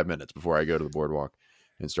 45 minutes before I go to the boardwalk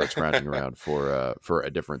and start scrounging around for a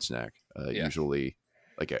different snack. Usually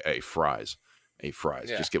like a fries.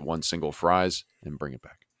 Yeah. Just get one single fries and bring it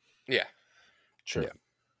back. Yeah. Sure. Yeah.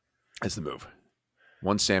 That's the move.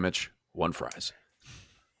 One sandwich, one fries.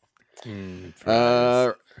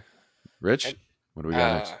 Rich, what do we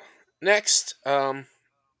got next? Next, are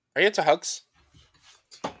you into hugs?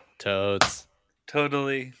 Toads.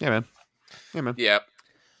 Totally. Yeah, man. Yep.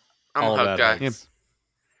 I'm All a hug about guy. hugs.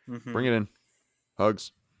 Bring it in.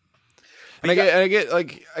 Hugs. And I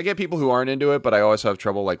get people who aren't into it, but I always have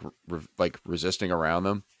trouble like resisting around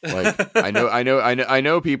them. Like I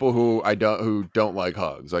know people who don't like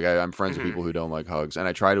hugs. Like I'm friends with people who don't like hugs, and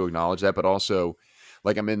I try to acknowledge that, but also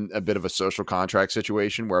like I'm in a bit of a social contract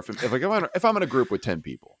situation where if I'm in a group with 10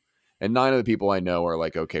 people and 9 of the people I know are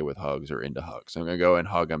like okay with hugs or into hugs, I'm gonna go and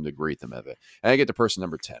hug them to greet them of it. And I get to person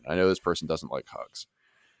number 10. I know this person doesn't like hugs.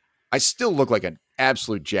 I still look like an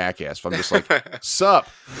absolute jackass if I'm just like, sup?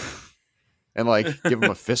 And like give him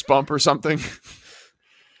a fist bump or something.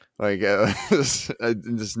 Like this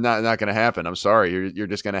is not going to happen. I'm sorry. You're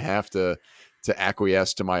just going to have to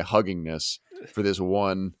acquiesce to my huggingness for this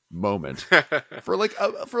one moment, for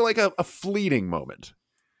a fleeting moment.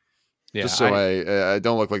 Yeah, just so I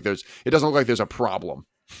don't look like it doesn't look like there's a problem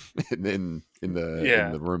in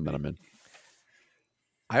the room that I'm in.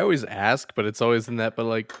 I always ask, but it's always in that. But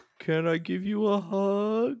like, can I give you a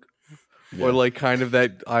hug? Yeah. Or like kind of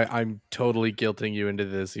that I'm totally guilting you into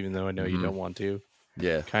this, even though I know you don't want to.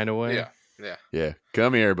 Yeah, kind of way. Yeah.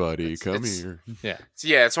 Come here, buddy. Come here. Yeah.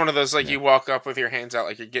 It's one of those like you walk up with your hands out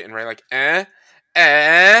like you're getting ready, like and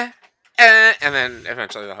then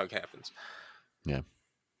eventually the hug happens. Yeah.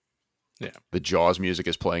 The Jaws music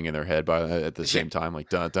is playing in their head at the same time, like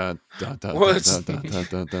dun dun dun dun dun dun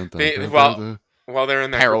dun dun dun. While they're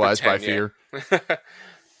in there paralyzed by fear.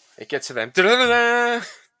 It gets to them. Da-da-da-da.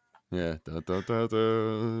 Yeah.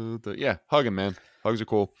 Yeah. Hug him, man. Hugs are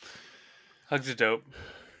cool. Hugs are dope.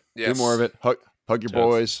 Yes. Do more of it. Hug your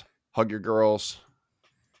boys. Hug your girls.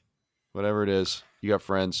 Whatever it is. You got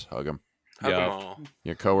friends. Hug them. Hug them all.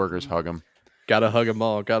 Your coworkers. Hug them. Gotta hug them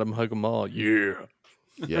all. Got them hug them all. Yeah.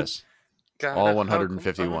 Yes. All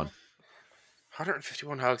 151.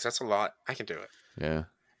 151 hugs. That's a lot. I can do it. Yeah.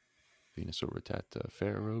 Venusaur Rattata,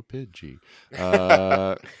 Pharaoh Pidgey.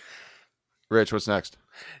 Rich, what's next?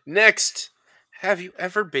 Next, have you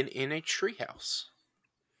ever been in a treehouse?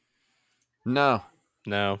 No.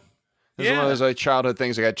 No. This is one of those like childhood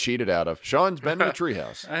things I got cheated out of. Sean's been in a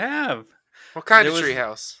treehouse. I have. What kind There of was-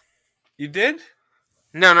 treehouse? You did?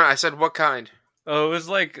 No, I said what kind. Oh, it was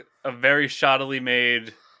like a very shoddily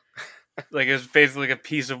made, like it was basically like a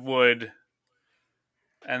piece of wood,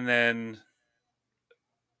 and then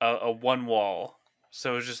a one wall.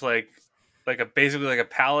 So it was just like basically like a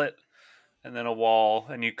pallet, and then a wall,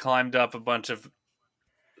 and you climbed up a bunch of,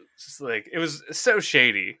 just like it was so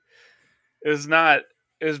shady. It was not.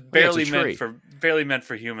 It was barely tree. meant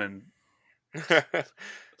for human.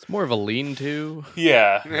 It's more of a lean-to.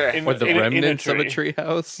 Yeah, Yeah. Or the in remnants of a tree.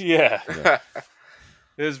 treehouse. Yeah. Yeah.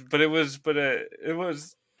 It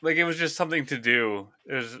was like it was just something to do.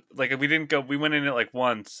 It was like we went in it like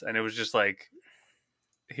once, and it was just like,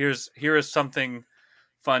 here is something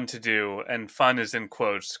fun to do, and fun is in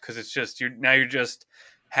quotes because it's just you're just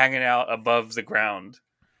hanging out above the ground.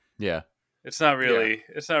 Yeah. It's not really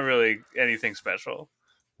anything special.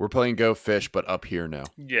 We're playing Go Fish, but up here now.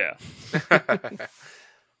 Yeah.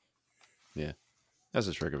 That's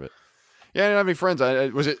the trick of it. Yeah, I didn't have any friends.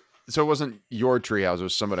 So it wasn't your treehouse, it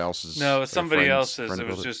was someone else's. No, it was like, somebody friend's- else's. friend It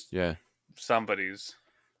was built just- Yeah. Somebody's.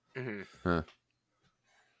 Mhm. Huh.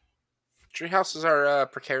 Treehouses are a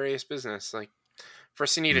precarious business. Like,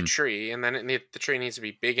 first you need a Mm. tree, and then the tree needs to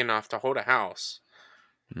be big enough to hold a house.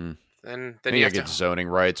 Mm. Then Then you you have get to zoning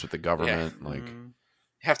rights with the government. Like, Mm.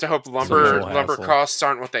 have to hope a lumber whole hassle. costs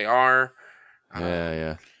aren't what they are.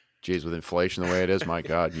 yeah. Geez, with inflation the way it is, my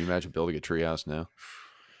God, can you imagine building a treehouse now?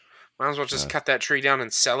 Might as well just cut that tree down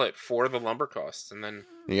and sell it for the lumber costs, and then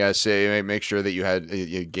You gotta say, make sure that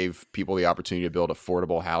you gave people the opportunity to build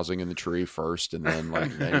affordable housing in the tree first, and then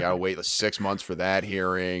then you gotta wait 6 months for that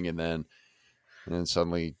hearing, and then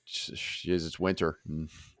suddenly, it's winter, and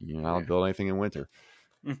you're not allowed to build anything in winter.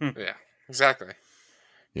 yeah, exactly.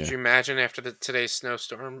 Yeah. Could you imagine after today's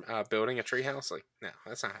snowstorm building a treehouse? Like, no,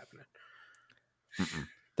 that's not happening.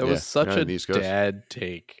 That Yeah, was such no, a the East Coast. dad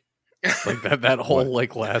take. Like that whole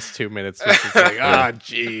like last 2 minutes was just like,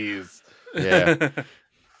 jeez. Yeah. I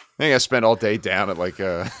think I spent all day down at like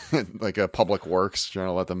a public works trying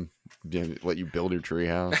to let them let you build your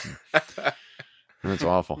treehouse. That's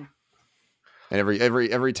awful. And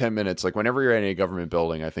every 10 minutes, like whenever you're in a government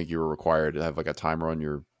building, I think you were required to have like a timer on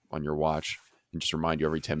your watch and just remind you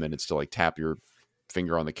every 10 minutes to like tap your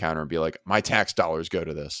finger on the counter and be like, my tax dollars go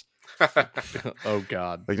to this. Oh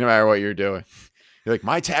God. Like no matter what you're doing. You're like,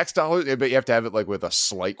 my tax dollars, but you have to have it like with a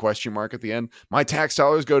slight question mark at the end. My tax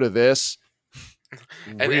dollars go to this.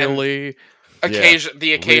 And- Really?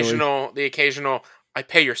 The occasional. I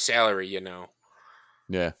pay your salary, you know.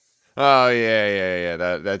 Yeah. Oh yeah.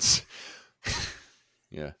 That's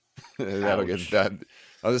yeah. That'll get that.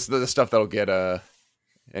 Oh, this is the stuff that'll get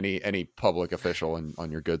any public official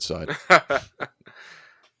on your good side.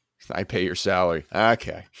 I pay your salary.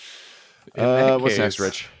 Okay. In that What's next, case-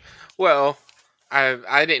 Rich? Well,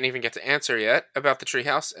 I didn't even get to answer yet about the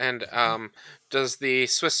treehouse. And does the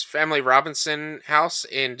Swiss Family Robinson house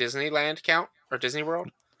in Disneyland count or Disney World?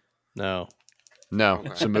 No. No.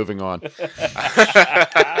 So moving on.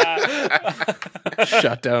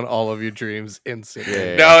 Shut down all of your dreams instantly.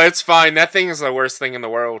 Yeah. No, it's fine. That thing is the worst thing in the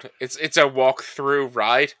world. It's a walk through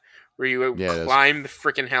ride where you Yeah, it is. climb the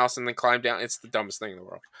freaking house and then climb down. It's the dumbest thing in the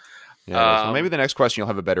world. Yeah. So maybe the next question you'll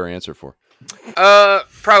have a better answer for.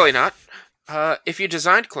 Probably not. If you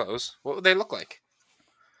designed clothes, what would they look like?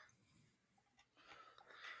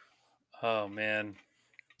 Oh man.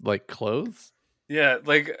 Like clothes? Yeah,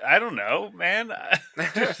 like I don't know, man.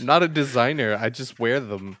 Not a designer. I just wear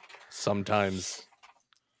them sometimes.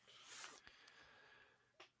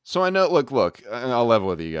 So I know. Look. I'll level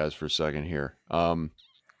with you guys for a second here.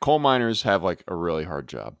 Coal miners have like a really hard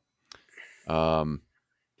job.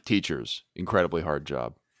 Teachers, incredibly hard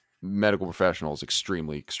job. Medical professionals,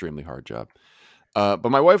 extremely hard job. But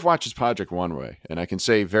my wife watches Project Runway, and I can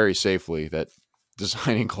say very safely that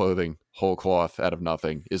designing clothing whole cloth out of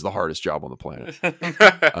nothing is the hardest job on the planet.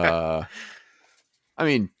 I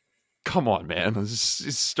mean, come on, man. It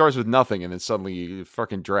starts with nothing, and then suddenly you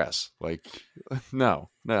fucking dress. Like, no.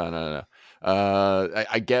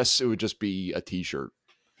 I guess it would just be a T-shirt.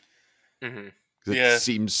 Mm-hmm. It Yeah.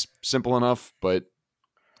 seems simple enough, but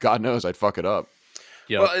God knows I'd fuck it up.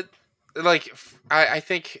 Yeah. Well, I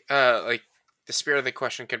think like the spirit of the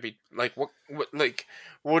question could be like what like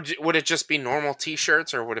would it just be normal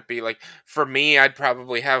T-shirts, or would it be like, for me I'd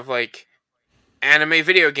probably have like anime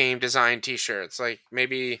video game design T-shirts, like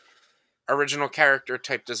maybe original character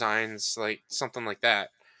type designs, like something like that.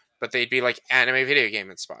 but they'd be like anime video game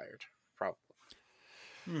inspired, probably.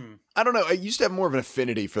 I don't know. I used to have more of an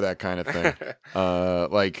affinity for that kind of thing.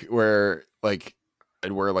 Like where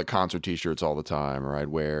I'd wear like concert T-shirts all the time, or I'd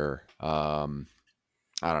wear I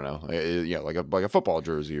don't know, like a football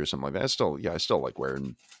jersey or something like that. I still like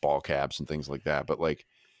wearing ball caps and things like that. But like,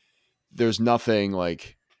 there's nothing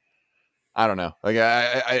like, I don't know, like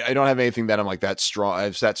I don't have anything that I'm like that strong. I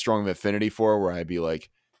have that strong of affinity for where I'd be like,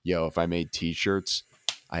 yo, if I made T-shirts,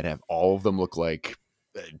 I'd have all of them look like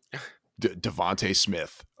Devontae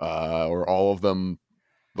Smith, or all of them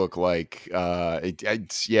look like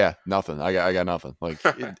nothing. I got nothing. Like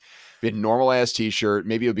it'd be a normal ass T-shirt.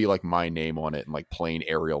 Maybe it would be like my name on it and like plain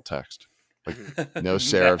Arial text, like no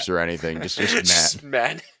serifs or anything. Just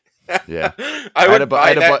Matt. Yeah, I would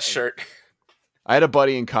buy that shirt. I had a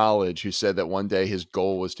buddy in college who said that one day his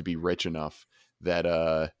goal was to be rich enough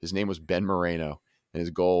that his name was Ben Moreno, and his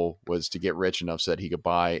goal was to get rich enough so that he could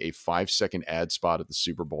buy a 5-second ad spot at the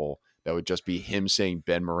Super Bowl that would just be him saying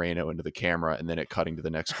Ben Moreno into the camera and then it cutting to the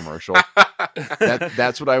next commercial.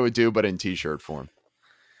 That's what I would do, but in T-shirt form.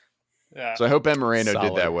 Yeah. So I hope Ben Moreno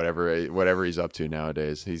did that. Whatever he's up to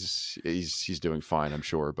nowadays, he's doing fine, I'm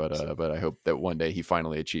sure. But I hope that one day he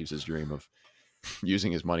finally achieves his dream of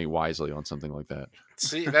using his money wisely on something like that.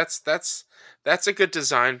 See, that's a good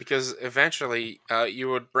design, because eventually you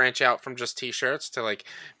would branch out from just T-shirts to like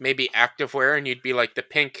maybe activewear, and you'd be like the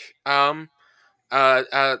pink tights,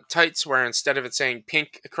 where instead of it saying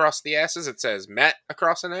pink across the asses, it says Matt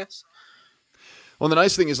across an ass. Well, the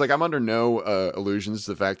nice thing is, like, I'm under no illusions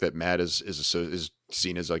to the fact that Matt is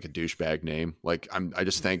seen as like a douchebag name. Like, I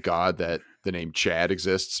just thank God that the name Chad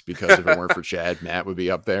exists, because if it weren't for Chad, Matt would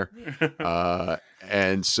be up there.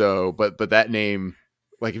 And so, but that name,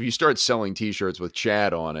 like, if you start selling T-shirts with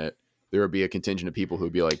Chad on it, there would be a contingent of people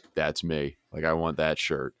who'd be like, "That's me. Like, I want that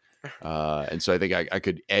shirt." And so I think I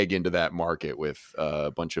could egg into that market with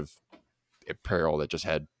a bunch of apparel that just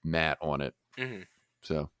had Matt on it. Mm-hmm.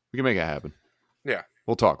 So we can make it happen. Yeah.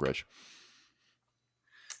 We'll talk, Rich.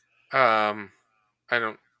 I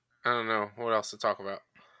don't know what else to talk about.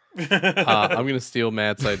 I'm gonna steal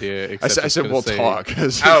Matt's idea. I said we'll talk.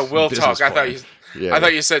 Oh, we'll talk. I thought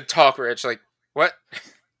you said talk, Rich. Like, what?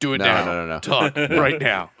 Do it now. No. Talk right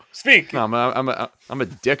now. Speak. No, I'm a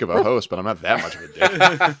dick of a host, but I'm not that much of a dick.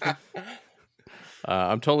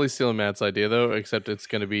 I'm totally stealing Matt's idea, though, except it's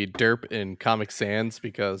going to be Derp in Comic Sans,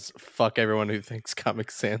 because fuck everyone who thinks Comic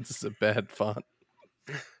Sans is a bad font.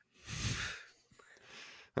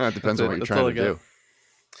 It depends on what you're trying to do.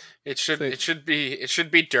 It should be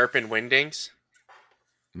Derp in Wingdings.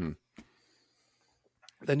 Then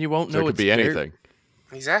you won't know it could be anything.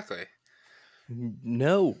 Exactly.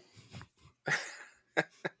 No.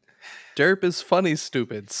 Derp is funny,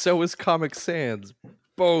 stupid. So is Comic Sans.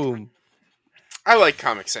 Boom. I like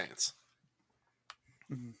Comic Sans.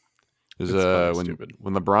 When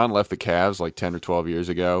LeBron left the Cavs like 10 or 12 years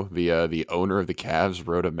ago, the owner of the Cavs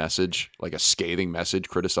wrote a message, like a scathing message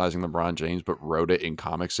criticizing LeBron James, but wrote it in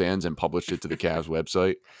Comic Sans and published it to the Cavs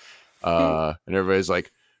website. And everybody's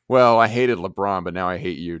like, "Well, I hated LeBron, but now I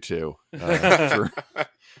hate you too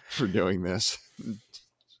for doing this."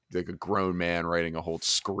 Like a grown man writing a whole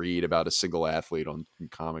screed about a single athlete on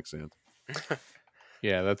Comic Sans.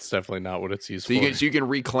 Yeah, that's definitely not what it's used for. So you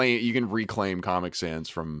can reclaim Comic Sans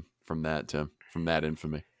from that, Tim, from that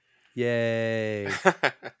infamy. Yay!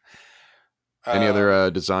 Any other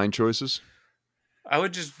design choices? It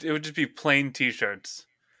would just be plain T-shirts,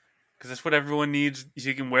 because that's what everyone needs. So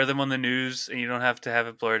you can wear them on the news, and you don't have to have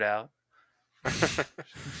it blurred out.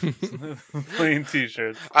 Plain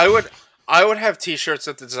T-shirts. I would have T-shirts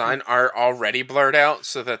that the design are already blurred out,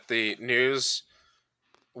 so that the news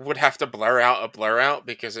would have to blur out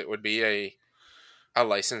because it would be a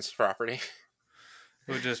licensed property.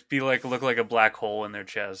 It would just be look like a black hole in their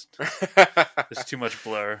chest. There's too much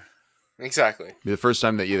blur. Exactly. The first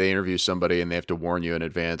time that they interview somebody and they have to warn you in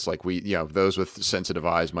advance, like those with sensitive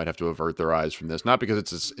eyes might have to avert their eyes from this, not because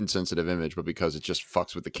it's an insensitive image, but because it just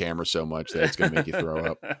fucks with the camera so much that it's going to make you throw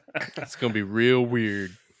up. It's going to be real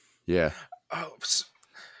weird. Yeah. Oh,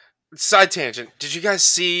 side tangent. Did you guys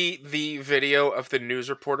see the video of the news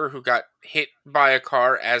reporter who got hit by a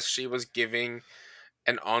car as she was giving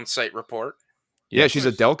an on-site report? Yeah, she's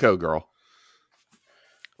a Delco girl.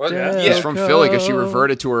 What? She's from Philly because she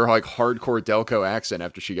reverted to her like hardcore Delco accent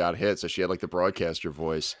after she got hit. So she had like the broadcaster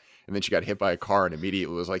voice, and then she got hit by a car and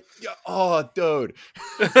immediately was like, "Oh, dude."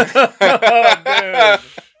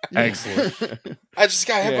 Excellent. I just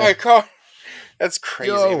got hit by a car. That's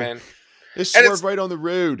crazy, man. It swerved right on the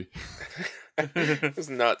road. It was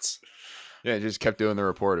nuts. Yeah, it just kept doing the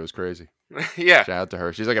report. It was crazy. Yeah. Shout out to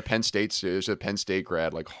her. She's like a Penn State student. She's a Penn State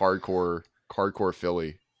grad, like hardcore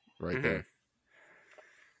Philly, right Mhm. there.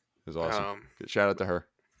 It was awesome. Shout out to her.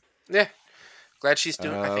 Yeah. Glad she's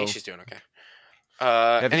doing. I think Oh. she's doing okay.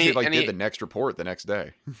 I think she did the next report the next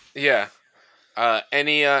day. Yeah.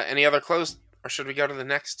 Any other close, or should we go to the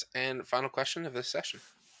next and final question of this session?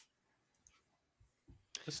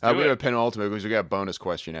 Let's We do have a it. penultimate because we got a bonus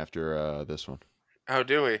question after this one. Oh,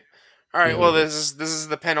 do we? All right. Well, this is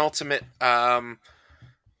the penultimate.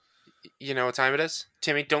 You know what time it is,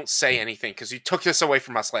 Timmy? Don't say anything because you took this away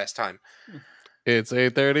from us last time. It's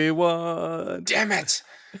 8:31. Damn it!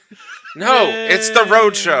 No, it's the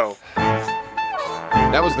road show.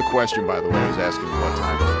 That was the question, by the way. I was asking what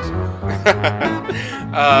time it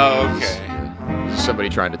is. Okay. Somebody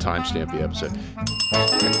trying to timestamp the episode.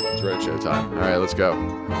 It's Roadshow time. All right, let's go.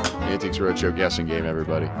 Antiques Roadshow guessing game,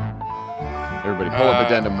 everybody. Everybody, pull up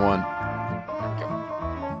Addendum 1.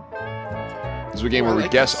 This is a game where we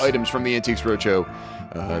guess items from the Antiques Roadshow,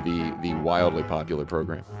 the wildly popular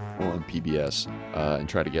program on PBS, and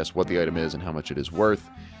try to guess what the item is and how much it is worth.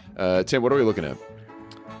 Tim, what are we looking at?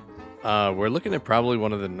 We're looking at probably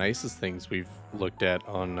one of the nicest things we've looked at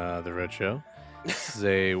on the Roadshow. This is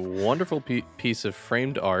a wonderful piece of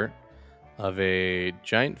framed art of a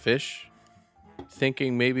giant fish,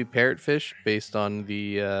 thinking maybe parrotfish based on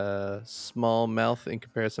the small mouth in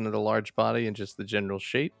comparison to the large body and just the general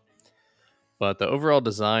shape. But the overall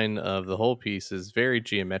design of the whole piece is very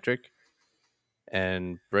geometric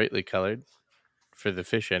and brightly colored for the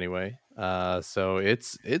fish anyway. So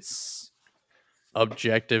it's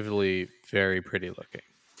objectively very pretty looking,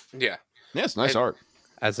 Yeah. Yeah, it's nice And- art.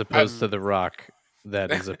 as opposed to the rock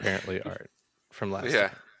that is apparently art from last Yeah.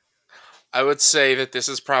 time. I would say that this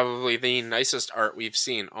is probably the nicest art we've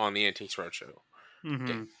seen on the Antiques Roadshow.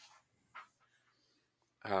 Mhm.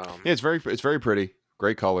 Yeah, it's very pretty.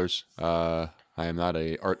 Great colors. I am not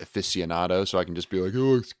a art aficionado, so I can just be like, "It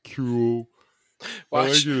looks cool." I like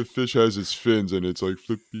Watch, it. The fish has its fins and it's like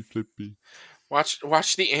flippy.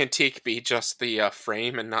 watch the antique be just the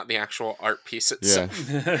frame and not the actual art piece Yeah, itself.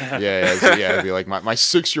 It'd be like my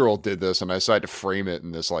 6-year-old did this, and I decided to frame it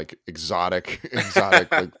in this like exotic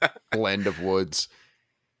like blend of woods.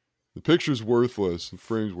 The picture's worthless. The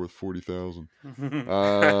frame's worth $40,000.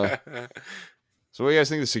 So, what do you guys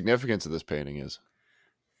think the significance of this painting is?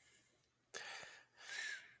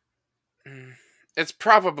 It's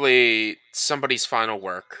probably somebody's final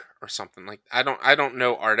work or something like. I don't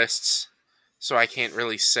know artists, so I can't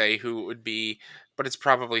really say who it would be. But it's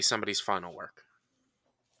probably somebody's final work.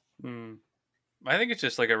 Mm. I think it's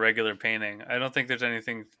just like a regular painting. I don't think there's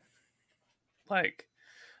anything like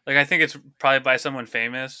I think it's probably by someone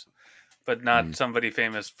famous, but not somebody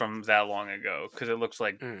famous from that long ago because it looks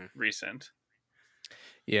like recent.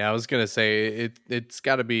 Yeah, I was gonna say it's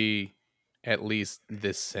got to be at least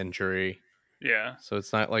this century, Yeah. so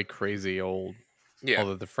it's not like crazy old. Yeah,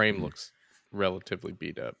 Although the frame looks relatively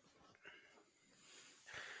beat up.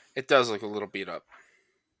 it does look a little beat up.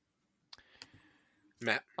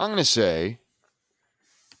 Matt, I'm gonna say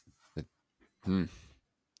that,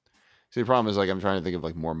 See, the problem is like I'm trying to think of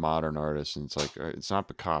like more modern artists, and it's like it's not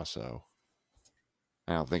Picasso.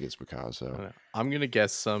 I don't think it's I Picasso. don't know. I'm gonna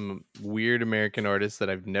guess some weird American artist that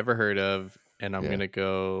I've never heard of, and I'm Yeah. gonna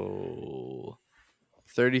go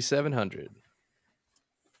 3,700.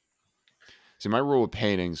 See, my rule with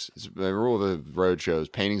paintings, the rule of the road shows,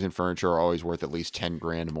 paintings and furniture are always worth at least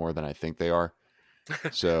 $10,000 more than I think they are.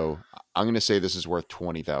 So I'm gonna say this is worth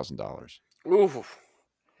 $20,000. ooh.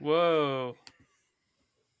 Whoa.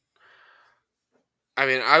 I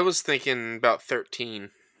mean, I was thinking about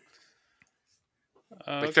 13,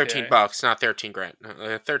 like Okay. $13, not 13 grand.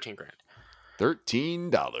 No, 13 grand.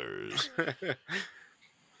 $13.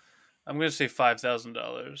 I'm gonna say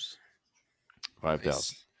 $5,000.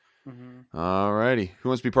 5,000. Mm-hmm. All righty. Who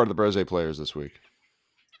wants to be part of the Brose players this week?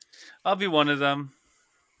 I'll be one of them.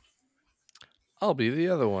 I'll be the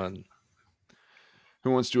other one.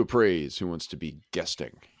 Who wants to appraise? Who wants to be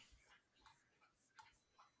guesting?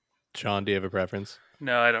 Sean, do you have a preference?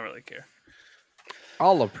 No, I don't really care.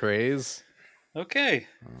 I'll appraise. Okay.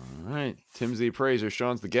 All right. Tim's the appraiser.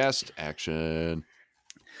 Sean's the guest. Action.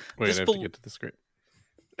 We're This gonna have bel- to get to the script.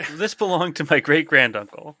 This belonged to my great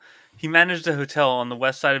granduncle. He managed a hotel on the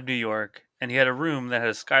west side of New York, and he had a room that had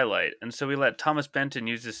a skylight, and so he let Thomas Benton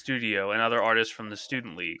use his studio and other artists from the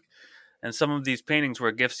Student League. And some of these paintings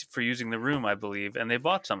were gifts for using the room, I believe, and they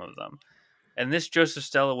bought some of them. And this Joseph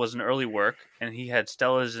Stella was an early work, and he had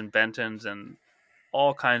Stellas and Bentons and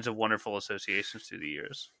all kinds of wonderful associations through the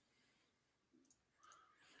years.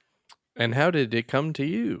 And how did it come to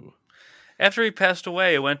you? After he passed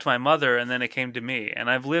away, it went to my mother, and then it came to me, and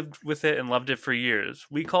I've lived with it and loved it for years.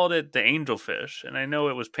 We called it the angelfish, and I know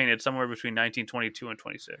it was painted somewhere between 1922 and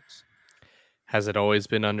 26. Has it always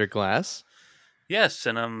been under glass? Yes,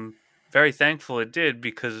 and I'm very thankful it did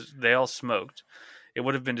because they all smoked. It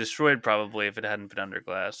would have been destroyed probably if it hadn't been under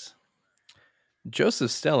glass. Joseph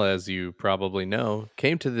Stella, as you probably know,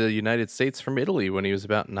 came to the United States from Italy when he was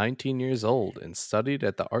about 19 years old and studied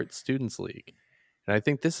at the Art Students League. And I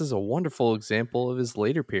think this is a wonderful example of his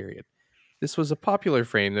later period. This was a popular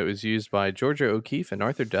frame that was used by Georgia O'Keeffe and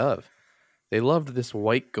Arthur Dove. They loved this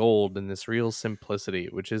white gold and this real simplicity,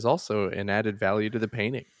 which is also an added value to the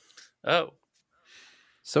painting. Oh,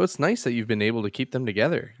 So it's nice that you've been able to keep them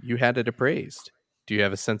together. You had it appraised. Do you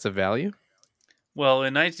have a sense of value? well,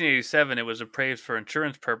 in 1987, it was appraised for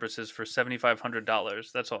insurance purposes for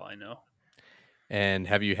 $7,500. That's all I know. And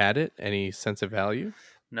have you had it? Any sense of value?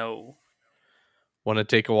 No. Want to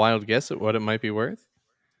take a wild guess at what it might be worth?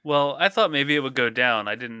 Well, I thought maybe it would go down.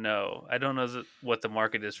 I didn't know. I don't know what the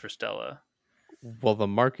market is for Stella. Well, the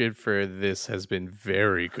market for this has been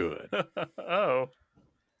very good. Oh.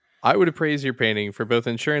 I would appraise your painting for both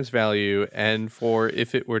insurance value and for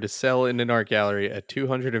if it were to sell in an art gallery at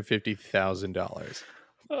 $250,000.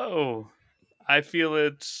 Oh. I feel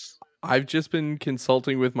it's... I've just been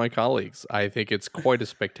consulting with my colleagues. I think it's quite a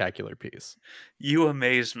spectacular piece. You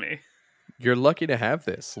amaze me. You're lucky to have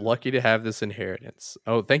this. Lucky to have this inheritance.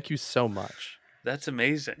 Oh, thank you so much. That's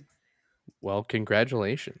amazing. Well,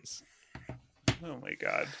 congratulations. Oh my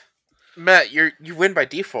god. Matt, you win by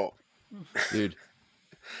default. Dude,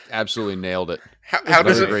 absolutely nailed it. How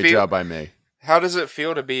does Another it great feel? job by me. How does it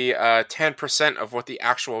feel to be 10% of what the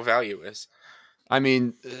actual value is? I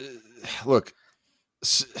mean, look,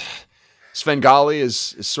 Svengali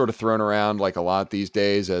is sort of thrown around like a lot these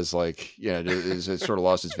days as like, it's sort of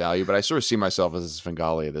lost its value, but I sort of see myself as a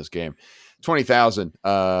Svengali of this game. 20,000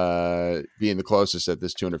 being the closest at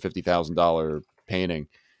this $250,000 painting.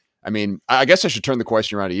 I mean, I guess I should turn the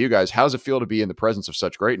question around to you guys. How does it feel to be in the presence of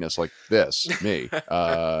such greatness like this, me,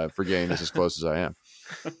 for getting this as close as I am?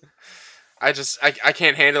 I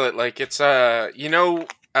can't handle it. Like it's in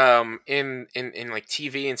like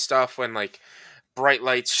TV and stuff when like bright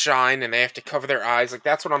lights shine and they have to cover their eyes. Like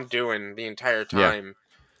that's what I'm doing the entire time,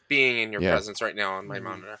 being in your presence right now on my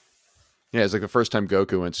monitor. Yeah, it's like the first time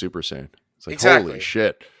Goku went Super Saiyan. It's like, Exactly. holy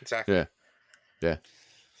shit. Exactly. Yeah.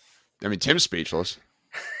 I mean, Tim's speechless,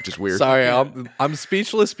 which is weird. Sorry, I'm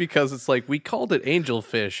speechless because it's like we called it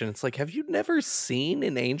angelfish, and it's like, have you never seen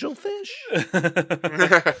an angelfish?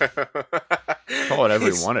 Call it whatever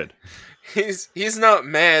he wanted. He's not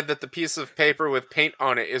mad that the piece of paper with paint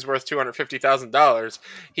on it is worth $250,000.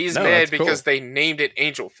 He's No, mad that's because cool. they named it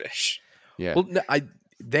angelfish. Yeah. Well, no,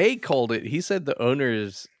 they called it. He said the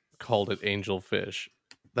owners called it angelfish.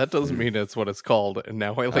 That doesn't mean that's what it's called. And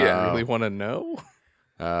now I really want to know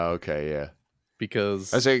Okay, yeah.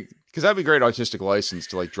 because I say because that'd be great artistic license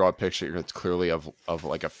to like draw a picture that's clearly of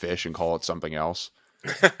like a fish and call it something else.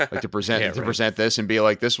 Like to present present this and be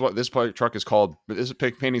like this truck is called this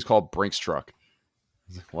painting's called Brinks truck.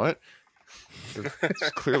 What?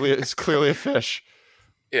 It's clearly a fish.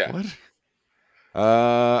 Yeah. What?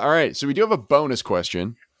 All right. So we do have a bonus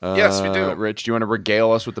question. Yes, we do. Rich, do you want to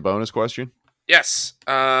regale us with the bonus question? Yes.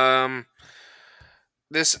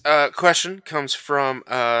 This question comes from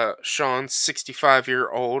Sean's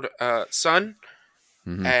 65-year-old son,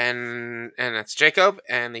 and that's Jacob.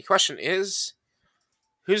 And the question is,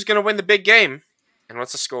 who's going to win the big game, and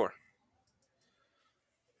what's the score?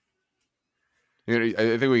 I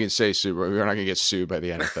think we can say sued. We're not going to get sued by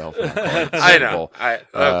the NFL. For not calling it the I Super know. Bowl.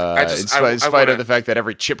 In In spite of the fact that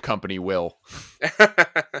every chip company will.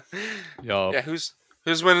 yo, Yeah, who's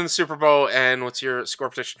winning the Super Bowl, and what's your score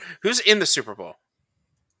prediction? Who's in the Super Bowl?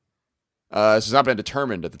 This has not been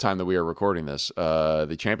determined at the time that we are recording this.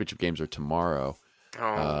 The championship games are tomorrow.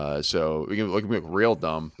 Oh, So we can look real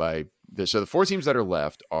dumb by this. So the four teams that are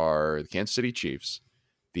left are the Kansas City Chiefs,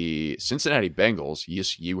 the Cincinnati Bengals.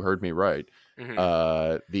 Yes, you heard me right.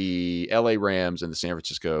 The LA Rams and the San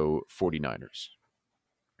Francisco 49ers.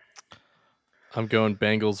 I'm going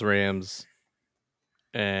Bengals Rams,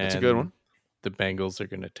 and That's a good one. The Bengals are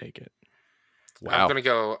going to take it. Wow. I'm gonna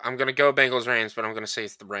go Bengals Rams, but I'm gonna say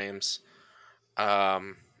it's the Rams. But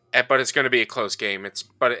it's gonna be a close game.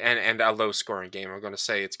 And a low scoring game. I'm gonna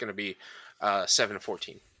say it's gonna be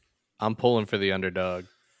 7-14. I'm pulling for the underdog.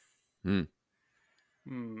 Sean,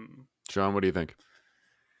 what do you think?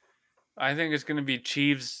 I think it's going to be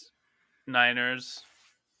Chiefs, Niners,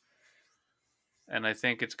 and I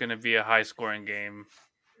think it's going to be a high-scoring game,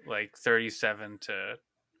 like 37-23.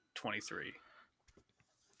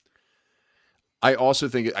 I also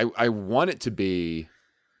think I want it to be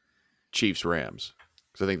Chiefs Rams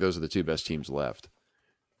because I think those are the two best teams left.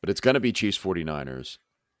 But it's going to be Chiefs 49ers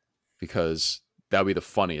because that would be the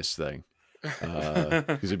funniest thing.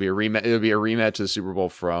 Because it'd be a rematch. It would be a rematch of the Super Bowl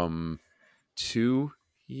from 2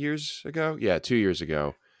 years ago. Yeah, 2 years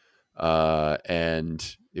ago.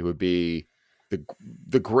 And it would be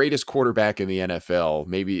the greatest quarterback in the NFL,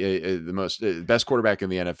 maybe the best quarterback in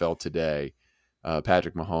the NFL today,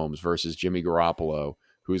 Patrick Mahomes versus Jimmy Garoppolo,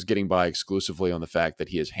 who is getting by exclusively on the fact that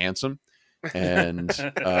he is handsome and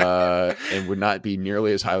would not be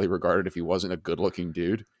nearly as highly regarded if he wasn't a good-looking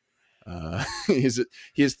dude. He has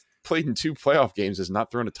played in 2 playoff games, has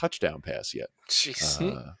not thrown a touchdown pass yet.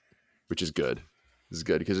 Jeez. Which is good. This is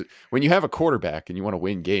good because when you have a quarterback and you want to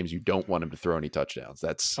win games, you don't want him to throw any touchdowns.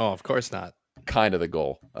 That's of course not. Kind of the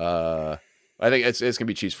goal. I think it's going to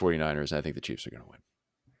be Chiefs 49ers, and I think the Chiefs are going to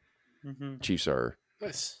win. Mm-hmm. Chiefs are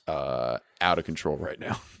Nice. out of control right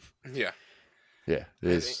now. Yeah. Yeah,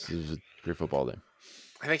 this is a great football game.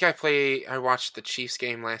 I think I watched the Chiefs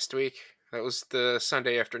game last week. That was the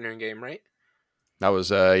Sunday afternoon game, right? That was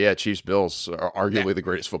Chiefs Bills, arguably the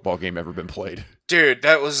greatest football game ever been played. Dude,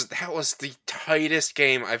 that was the tightest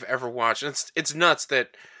game I've ever watched. And it's nuts that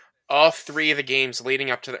all 3 of the games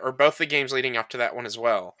leading up to or both the games leading up to that one as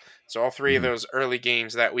well. So all 3 of those early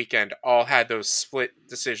games that weekend all had those split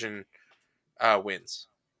decision wins.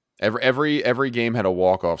 Every game had a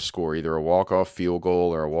walk-off score, either a walk-off field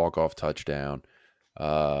goal or a walk-off touchdown.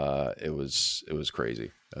 It was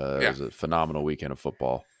crazy. It was a phenomenal weekend of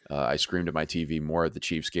football. I screamed at my TV more at the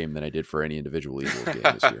Chiefs game than I did for any individual Eagles game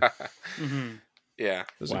this year. Mm-hmm. Yeah.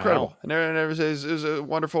 It was incredible. And it was a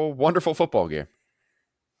wonderful, wonderful football game.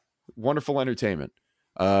 Wonderful entertainment.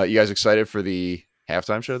 You guys excited for the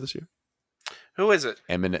halftime show this year? Who is it?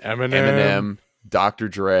 Eminem, Dr.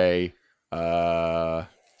 Dre,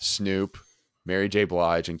 Snoop, Mary J.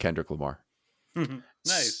 Blige, and Kendrick Lamar.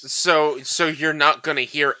 Nice. So you're not going to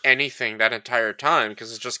hear anything that entire time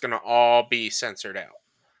because it's just going to all be censored out.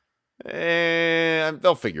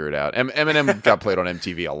 They'll figure it out. Eminem got played on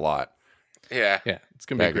MTV a lot. Yeah. Yeah, it's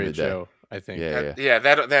gonna be Back a in great the day. show. I think. Yeah.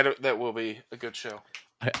 That will be a good show.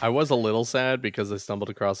 I was a little sad because I stumbled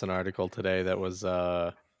across an article today that was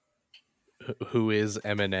who is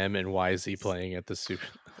Eminem and why is he playing at the Super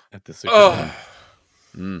Bowl? Oh,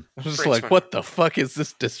 I was just Breaks like, my what the fuck is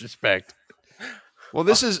this disrespect? Well,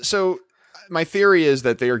 this is so. My theory is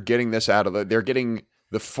that they are getting this out of they're getting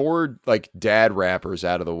the 4 like dad rappers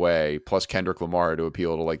out of the way, plus Kendrick Lamar to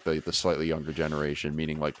appeal to like the slightly younger generation,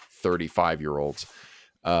 meaning like 35-year-olds,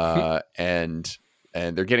 and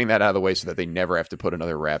they're getting that out of the way so that they never have to put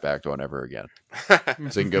another rap act on ever again. So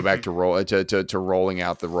they can go back to rolling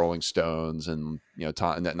out the Rolling Stones and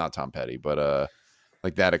not Tom Petty, but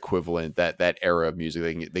like that equivalent, that era of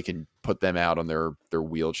music. They can put them out on their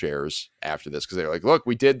wheelchairs after this because they're like, look,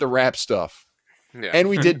 we did the rap stuff. yeah. And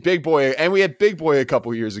we did Big Boy, and we had Big Boy a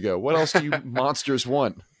couple years ago. What else do you monsters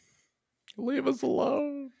want? Leave us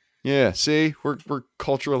alone. Yeah, see, we're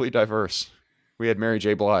culturally diverse. We had Mary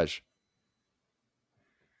J. Blige.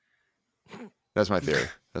 That's my theory.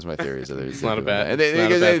 Is that It's not a bad. And it's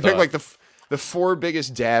not a they bad pick thought. like the 4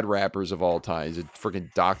 biggest dad rappers of all time. Is it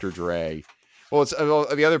freaking Dr. Dre? Well,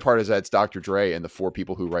 the other part is that it's Dr. Dre and the 4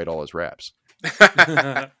 people who write all his raps.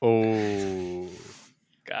 Oh,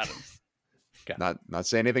 Got him. Not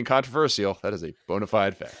saying anything controversial. That is a bona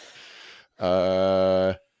fide fact.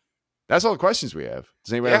 That's all the questions we have.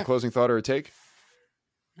 Does anybody have a closing thought or a take?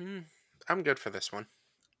 I'm good for this one.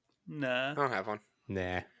 Nah. I don't have one.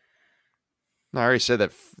 nah. No, I already said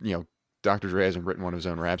that. Dr. Dre hasn't written one of his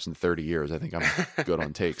own raps in 30 years. I think I'm good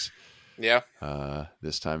on takes. Yeah.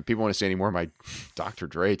 This time, if people want to see any more of my Dr.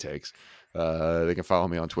 Dre takes, they can follow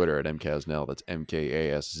me on Twitter at MKasnell. That's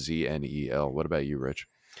MKASZNEL. What about you, Rich?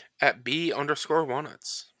 At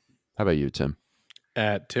B_walnuts. How about you, Tim?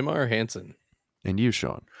 At Tim R. Hansen. And you,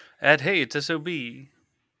 Sean? At hey, it's SOB. The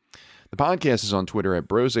podcast is on Twitter at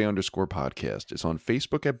brose_podcast. It's on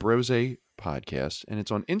Facebook at brose podcast, and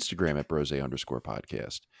it's on Instagram at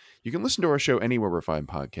brose_podcast. You can listen to our show anywhere where fine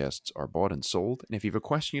podcasts are bought and sold. And if you have a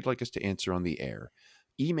question you'd like us to answer on the air,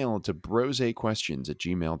 email it to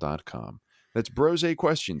brosequestions@gmail.com. That's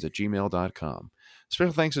brosequestions@gmail.com.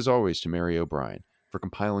 Special thanks as always to Mary O'Brien for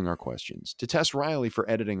compiling our questions, to Tess Riley for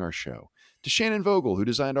editing our show, to Shannon Vogel, who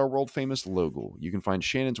designed our world-famous logo. You can find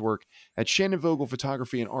Shannon's work at Shannon Vogel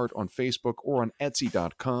Photography and Art on Facebook or on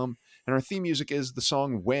Etsy.com. And our theme music is the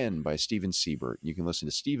song When by Steven Siebert. You can listen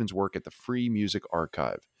to Steven's work at the Free Music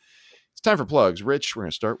Archive. It's time for plugs. Rich, we're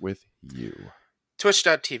going to start with you.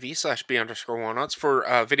 Twitch.tv/B_walnuts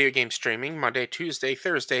for video game streaming Monday, Tuesday,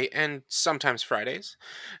 Thursday, and sometimes Fridays.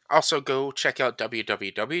 Also, go check out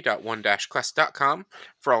www.one-quest.com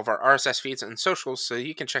for all of our RSS feeds and socials so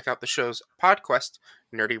you can check out the show's PodQuest,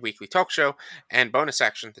 nerdy weekly talk show, and bonus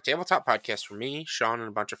action, the tabletop podcast where me, Sean, and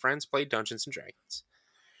a bunch of friends play Dungeons & Dragons.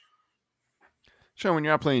 Sean, when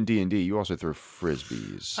you're not playing D&D, you also throw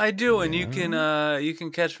frisbees. I do, and you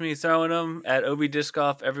can catch me throwing them at Obi Disc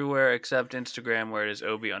Golf everywhere except Instagram, where it is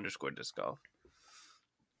Obi_Disc Golf.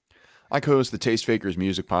 I co-host the Taste Fakers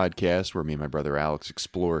Music Podcast, where me and my brother Alex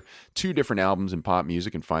explore 2 different albums in pop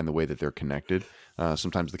music and find the way that they're connected.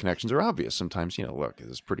 Sometimes the connections are obvious. Sometimes, look,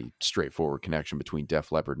 there's a pretty straightforward connection between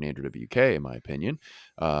Def Leppard and Andrew WK, in my opinion,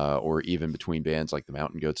 or even between bands like the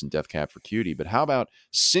Mountain Goats and Death Cab for Cutie. But how about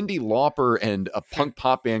Cyndi Lauper and a punk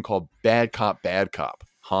pop band called Bad Cop, Bad Cop?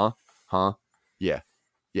 Huh? Yeah,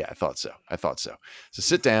 I thought so. So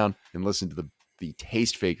sit down and listen to the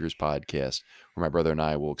Taste Fakers Podcast, where my brother and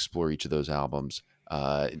I will explore each of those albums,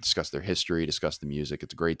 discuss their history, discuss the music.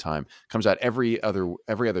 It's a great time. Comes out every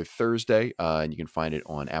other Thursday, and you can find it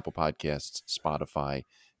on Apple Podcasts, Spotify,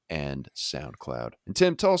 and SoundCloud. And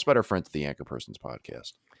Tim, tell us about our friends at the Anchor Persons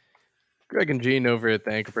Podcast. Greg and Gene over at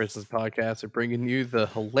the Anchor Persons Podcast are bringing you the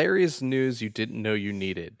hilarious news you didn't know you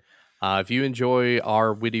needed. If you enjoy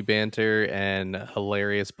our witty banter and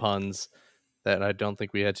hilarious puns that I don't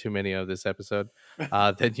think we had too many of this episode,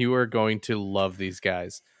 then you are going to love these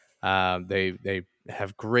guys. They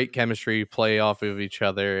have great chemistry, play off of each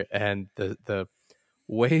other, and the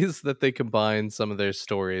ways that they combine some of their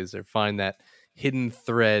stories or find that hidden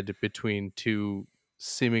thread between 2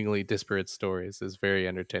 seemingly disparate stories is very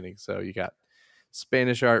entertaining. So you got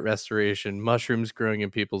Spanish art restoration, mushrooms growing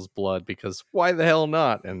in people's blood, because why the hell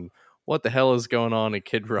not? And what the hell is going on in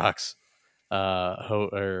Kid Rock's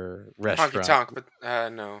restaurant? Honky Tonk, but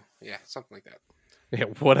no. Yeah, something like that. Yeah,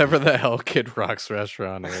 whatever the hell Kid Rock's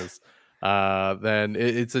restaurant is. Then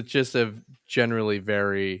it's just a generally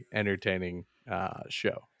very entertaining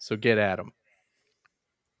show. So get at them.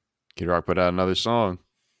 Kid Rock put out another song.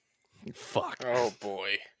 Fuck. Oh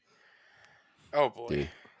boy. Dude,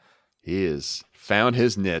 he has found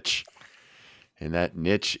his niche, and that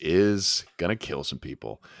niche is gonna kill some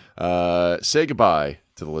people. Say goodbye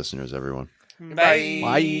to the listeners, everyone.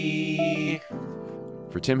 Bye.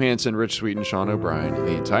 For Tim Hansen, Rich Sweet, and Sean O'Brien, and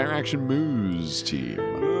the entire Action Moose team.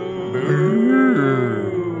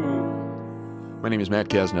 My name is Matt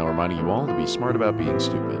Kasnell, reminding you all to be smart about being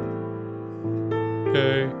stupid.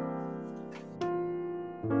 Okay.